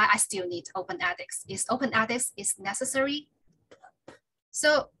 So why I still need OpenEdX? Is OpenEdX is necessary?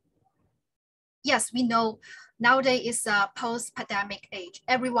 So yes, we know nowadays is a post-pandemic age.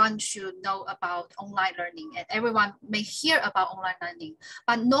 Everyone should know about online learning and everyone may hear about online learning,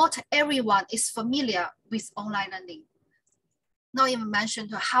 but not everyone is familiar with online learning. Not even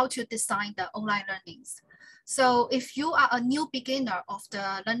mentioned how to design the online learnings. So if you are a new beginner of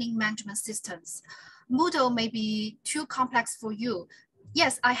the learning management systems, Moodle may be too complex for you.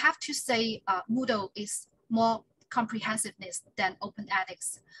 Yes, I have to say Moodle is more comprehensiveness than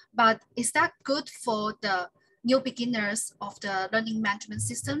OpenEdX, but is that good for the new beginners of the learning management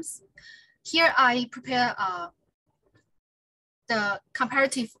systems? Here I prepare the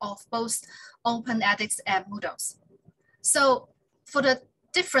comparative of both OpenEdX and Moodles. So for the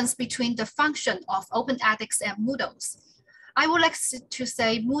difference between the function of OpenEdX and Moodles, I would like to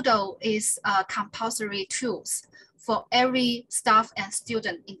say Moodle is a compulsory tools for every staff and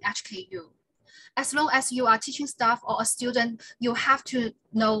student in HKU. As long as you are teaching staff or a student, you have to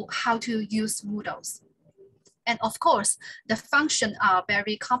know how to use Moodles. And of course, the functions are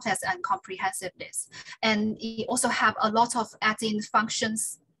very complex and comprehensive. And it also have a lot of add-in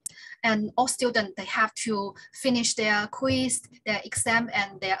functions. And all students, they have to finish their quiz, their exam,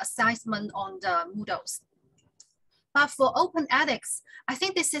 and their assignment on the Moodles. But for OpenEdX, I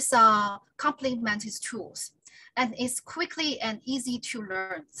think this is a complementary tools, and it's quickly and easy to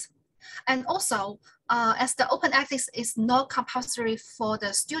learn. And also, as the OpenEdX is not compulsory for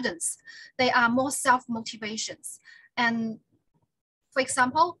the students, they are more self-motivations. And for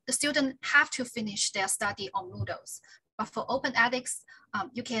example, the student have to finish their study on Moodles. But for OpenEdX,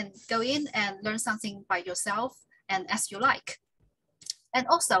 you can go in and learn something by yourself and as you like. And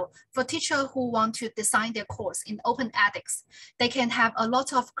also for teachers who want to design their course in OpenEdX, they can have a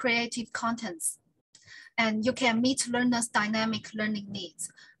lot of creative contents and you can meet learners' dynamic learning needs.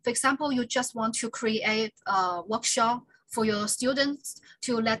 For example, you just want to create a workshop for your students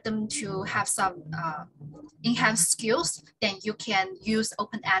to let them to have some enhanced skills, then you can use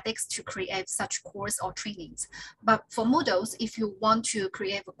Open edX to create such course or trainings. But for Moodles, if you want to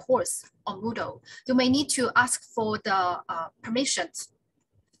create a course on Moodle, you may need to ask for the permissions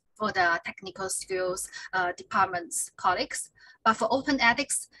for the technical skills department's colleagues. But for Open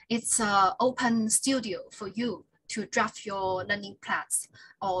edX, it's an open studio for you to draft your learning plans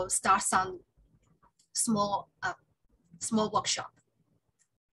or start some small workshop.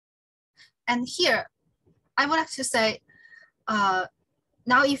 And here, I would like to say,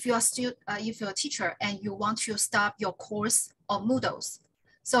 now if you're a teacher and you want to start your course on Moodles,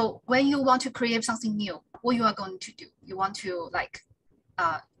 so when you want to create something new, what you are going to do? You want to like,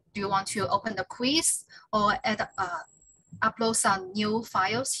 do you want to open the quiz or add, upload some new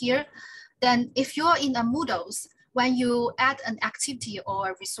files here? Then if you are in a Moodles, when you add an activity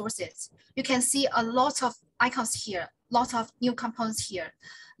or resources, you can see a lot of icons here, lots of new components here,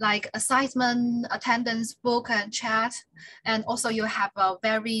 like assignment, attendance, book, and chat. And also you have a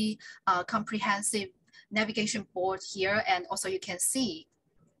very comprehensive navigation board here. And also you can see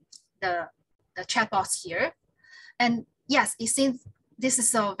the chat box here. And yes, it seems this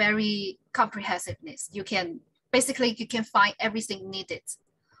is a very comprehensiveness. You can find everything needed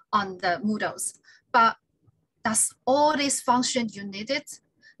on the Moodles. But does all these functions you needed?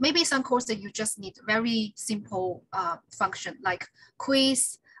 Maybe some courses you just need very simple function like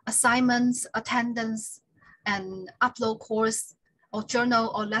quiz, assignments, attendance, and upload course or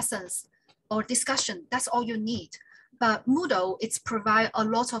journal or lessons or discussion. That's all you need. But Moodle, it's provide a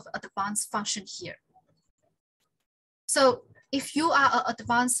lot of advanced function here. So if you are an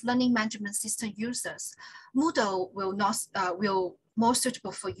advanced learning management system users, Moodle will more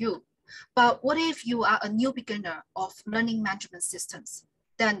suitable for you. But what if you are a new beginner of learning management systems?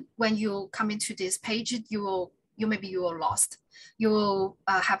 Then when you come into this page, maybe you are lost. You will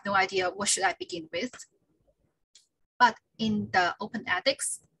have no idea what should I begin with. But in the Open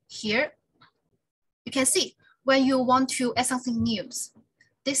edX here, you can see when you want to add something new,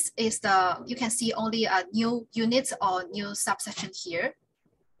 this is you can see only a new unit or new subsection here.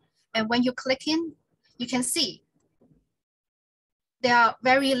 And when you click in, you can see there are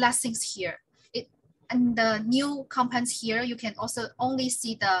very less things here. And the new components here, you can also only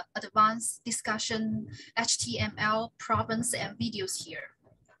see the advanced discussion, HTML, problems, and videos here.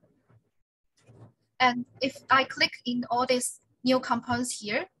 And if I click in all these new components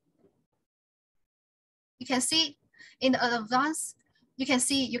here, you can see in the advanced, you can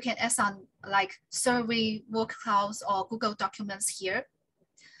see you can add some like survey, work clouds, or Google Documents here.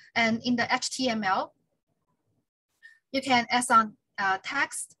 And in the HTML, you can add some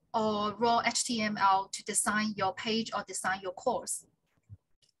text or raw HTML to design your page or design your course.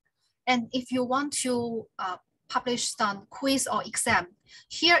 And if you want to publish some quiz or exam,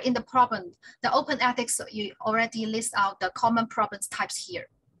 here in the problem, the Open edX, you already list out the common problems types here,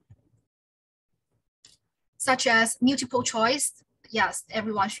 such as multiple choice. Yes,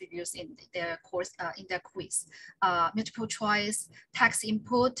 everyone should use in their course, in their quiz. Multiple choice, text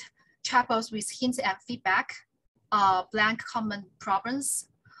input, chat box with hints and feedback, blank common problems.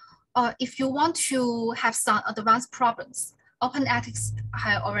 If you want to have some advanced problems, Open edX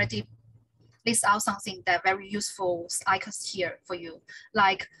has already list out something that very useful icons here for you,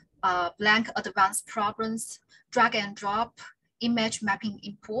 like blank advanced problems, drag and drop, image mapping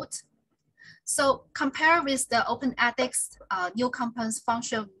import. So compare with the Open edX new components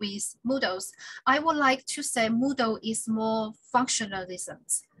function with Moodles, I would like to say Moodle is more functionalism.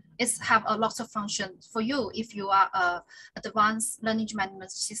 It have a lot of functions for you if you are advanced learning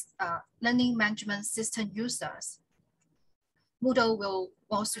management system users. Moodle will be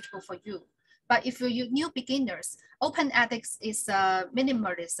more suitable for you. But if you're new beginners, Open edX is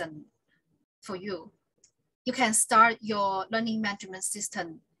minimalism for you. You can start your learning management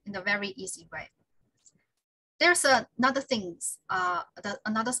system in a very easy way. There's another thing,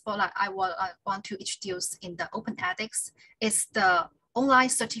 another spotlight I want to introduce in the Open edX is the online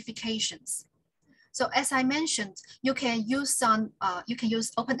certifications. So as I mentioned, you can use some, you can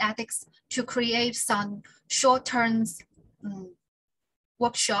use Open edX to create some short-term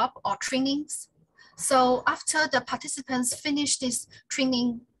workshop or trainings. So after the participants finish this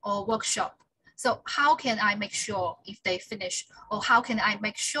training or workshop, so how can I make sure if they finish, or how can I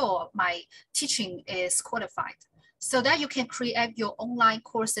make sure my teaching is qualified? So that you can create your online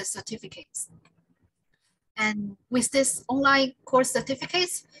courses certificates. And with this online course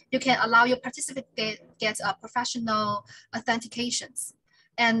certificates, you can allow your participants get a professional authentications.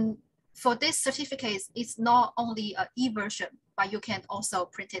 And for this certificates, it's not only an e-version, but you can also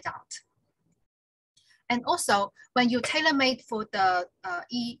print it out. And also, when you tailor-made for the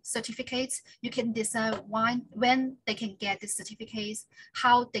e-certificates, you can decide when they can get these certificates,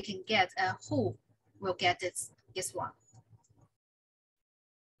 how they can get, who will get this one.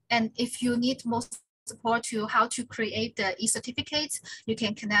 And if you need more support to how to create the e-certificates, you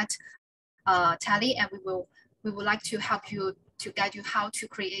can connect TELI, and we would like to help you to guide you how to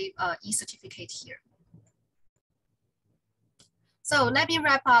create e-certificate here. So let me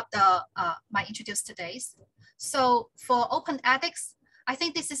wrap up the my introduce today's. So for open edX, I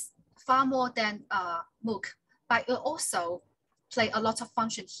think this is far more than MOOC, but it also play a lot of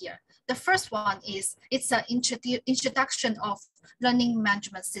function here. The first one is it's an introduction of learning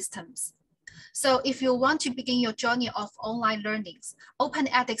management systems. So if you want to begin your journey of online learnings, open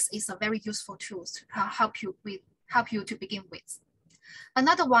edX is a very useful tool to help you to begin with.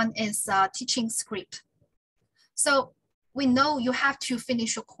 Another one is teaching script. So we know you have to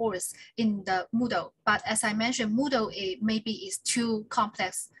finish your course in the Moodle, but as I mentioned, Moodle maybe is too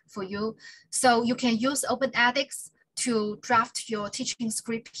complex for you. So you can use open edX to draft your teaching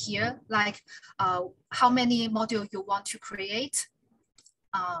script here, like how many modules you want to create,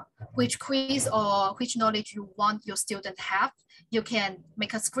 which quiz or which knowledge you want your student have. You can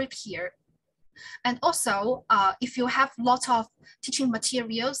make a script here. And also, if you have lots of teaching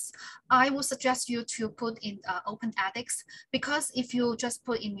materials, I would suggest you to put in open edX, because if you just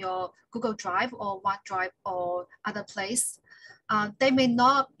put in your Google Drive or OneDrive or other place, they may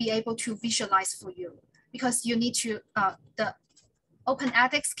not be able to visualize for you, because you need to, the open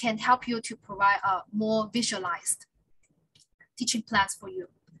edX can help you to provide a more visualized teaching plans for you.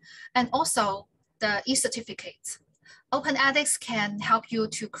 And also the e-certificates. Open edX can help you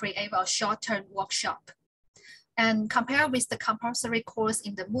to create a short-term workshop. And compared with the compulsory course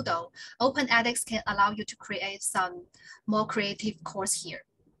in the Moodle, open edX can allow you to create some more creative course here.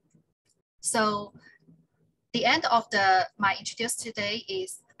 So the end of my introduce today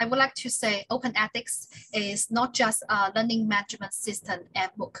is, I would like to say open edX is not just a learning management system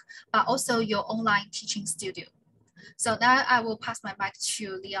and MOOC, but also your online teaching studio. So now I will pass my mic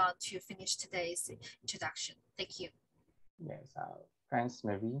to Leon to finish today's introduction. Thank you. Yes, thanks,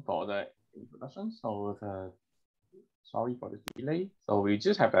 Mary, for the introduction. So sorry for the delay. So we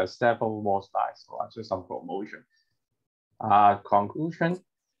just have several more slides, so just some promotion. Conclusion.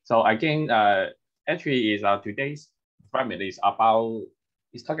 So again, actually is today's webinar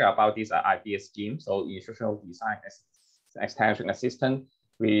is talking about this idea scheme. So Instructional Design Extension Assistant,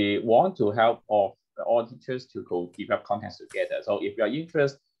 we want to help all teachers to go develop content together. So if you are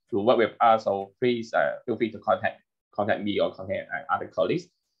interested to work with us, so please feel free to contact me or contact other colleagues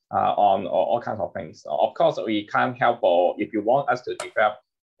on all kinds of things. Of course, we can't help, or if you want us to develop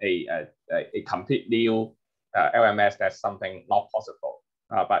a complete new LMS, that's something not possible.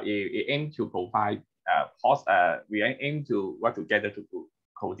 But we aim to provide we aim to work together to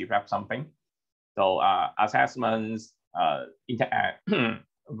co-develop something. So assessments,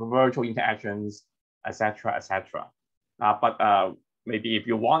 virtual interactions, etc., etc. But maybe if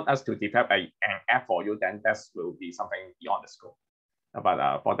you want us to develop an app for you, then that will be something beyond the scope.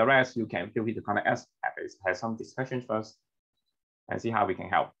 But for the rest, you can feel free to contact us, have some discussions first, and see how we can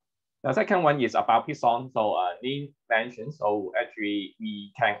help. The second one is about Python. So Lin mentioned, so actually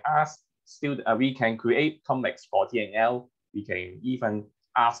we can ask students, we can create comics for DNL. We can even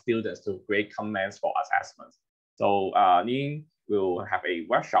ask students to create comments for assessments. So Lin will have a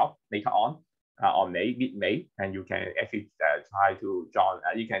workshop later on mid-May, and you can actually try to join.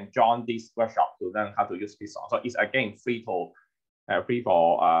 You can join this workshop to learn how to use Python. So it's again free for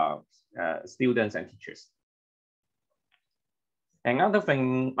students and teachers. Another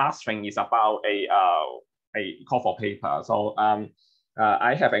thing, last thing is about a call for paper. So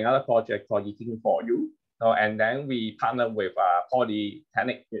I have another project called Eating for You. So and then we partner with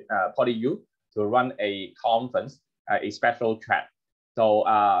Polytechnic, PolyU to run a conference, a special track. So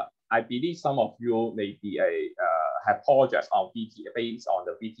I believe some of you may be have projects on based on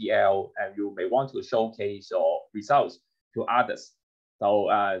the VTL, and you may want to showcase your results to others. So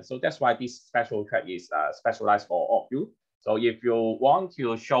so that's why this special track is specialized for all of you. So if you want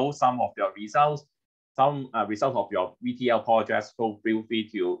to show some of your results, some results of your VTL projects, feel free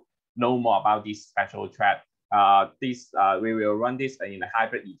to know more about this special track. We will run this in a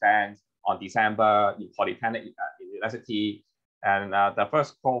hybrid event on December in Polytechnic University. And the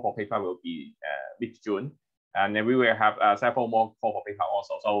first call for paper will be mid-June. And then we will have several more call for paper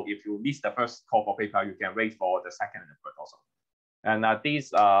also. So if you miss the first call for paper, you can wait for the second and the third also. And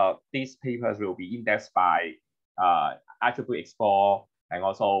these papers will be indexed by IEEE Explore and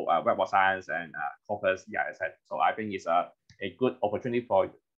also Web of Science and Corpus EISN. So I think it's a good opportunity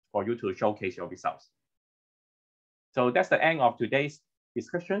for you to showcase your results. So that's the end of today's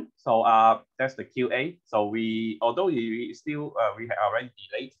discussion. So that's the QA. So although we still we have already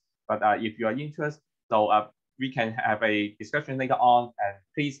delayed, but if you are interested, so we can have a discussion later on, and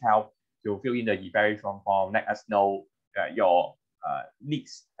please help to fill in the evaluation form. Let us know your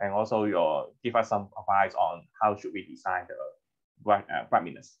needs, and also give us some advice on how should we design the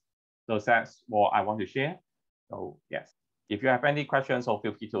webinars. So that's what I want to share. So yes, if you have any questions, so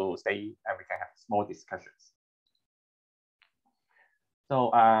feel free to stay and we can have small discussions.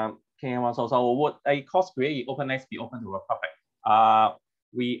 So so would a course created in OpenX be open to the public?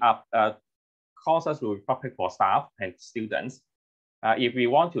 Courses will be public for staff and students. If we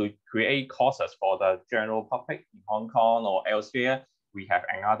want to create courses for the general public in Hong Kong or elsewhere, we have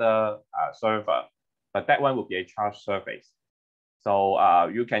another server, but that one will be a charge service. So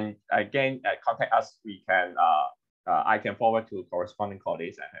you can again contact us. We can I can forward to corresponding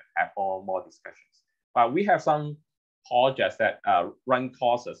colleagues and have more discussions. But we have some projects that run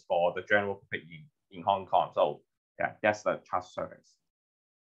courses for the general public in Hong Kong. So yeah, that's the charge service.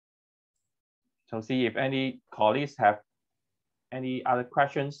 So see if any colleagues have any other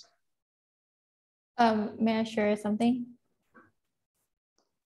questions. May I share something?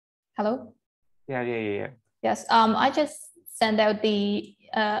 Hello? Yeah. Yes, I just sent out a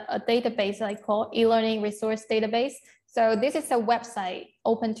database I call e-learning resource database. So this is a website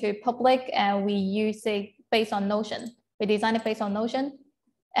open to public, and we use it based on Notion. We design it based on Notion.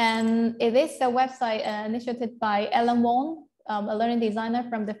 And it is a website initiated by Alan Wong, a learning designer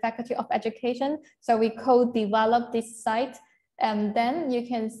from the Faculty of Education. So we co-developed this site. And then you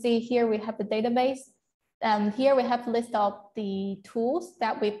can see here we have the database. And here we have a list of the tools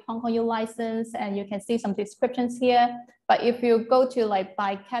that we Hong Kong U license, and you can see some descriptions here. But if you go to like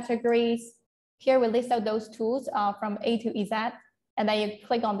by categories, here we list out those tools from A to Z, and then you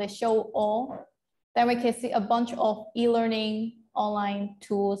click on the show all. Then we can see a bunch of e-learning online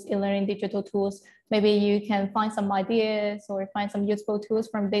tools, e-learning digital tools. Maybe you can find some ideas or find some useful tools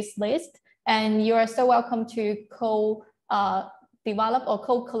from this list. And you are so welcome to develop or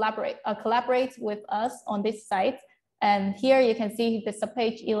collaborate with us on this site. And here you can see the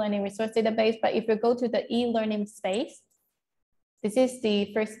subpage e-learning resource database. But if you go to the e-learning space, this is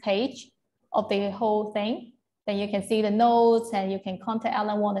the first page of the whole thing. Then you can see the notes, and you can contact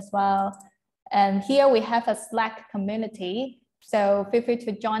Alan Wong as well. And here we have a Slack community. So feel free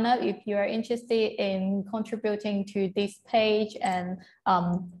to join us if you are interested in contributing to this page, and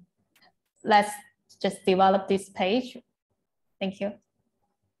let's just develop this page. Thank you.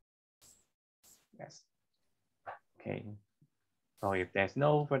 Yes. Okay. So if there's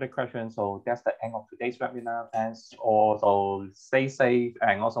no further questions, so that's the end of today's webinar. And also stay safe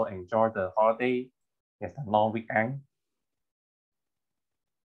and also enjoy the holiday. It's a long weekend.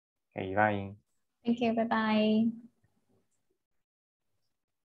 Okay, bye. Thank you. Bye-bye.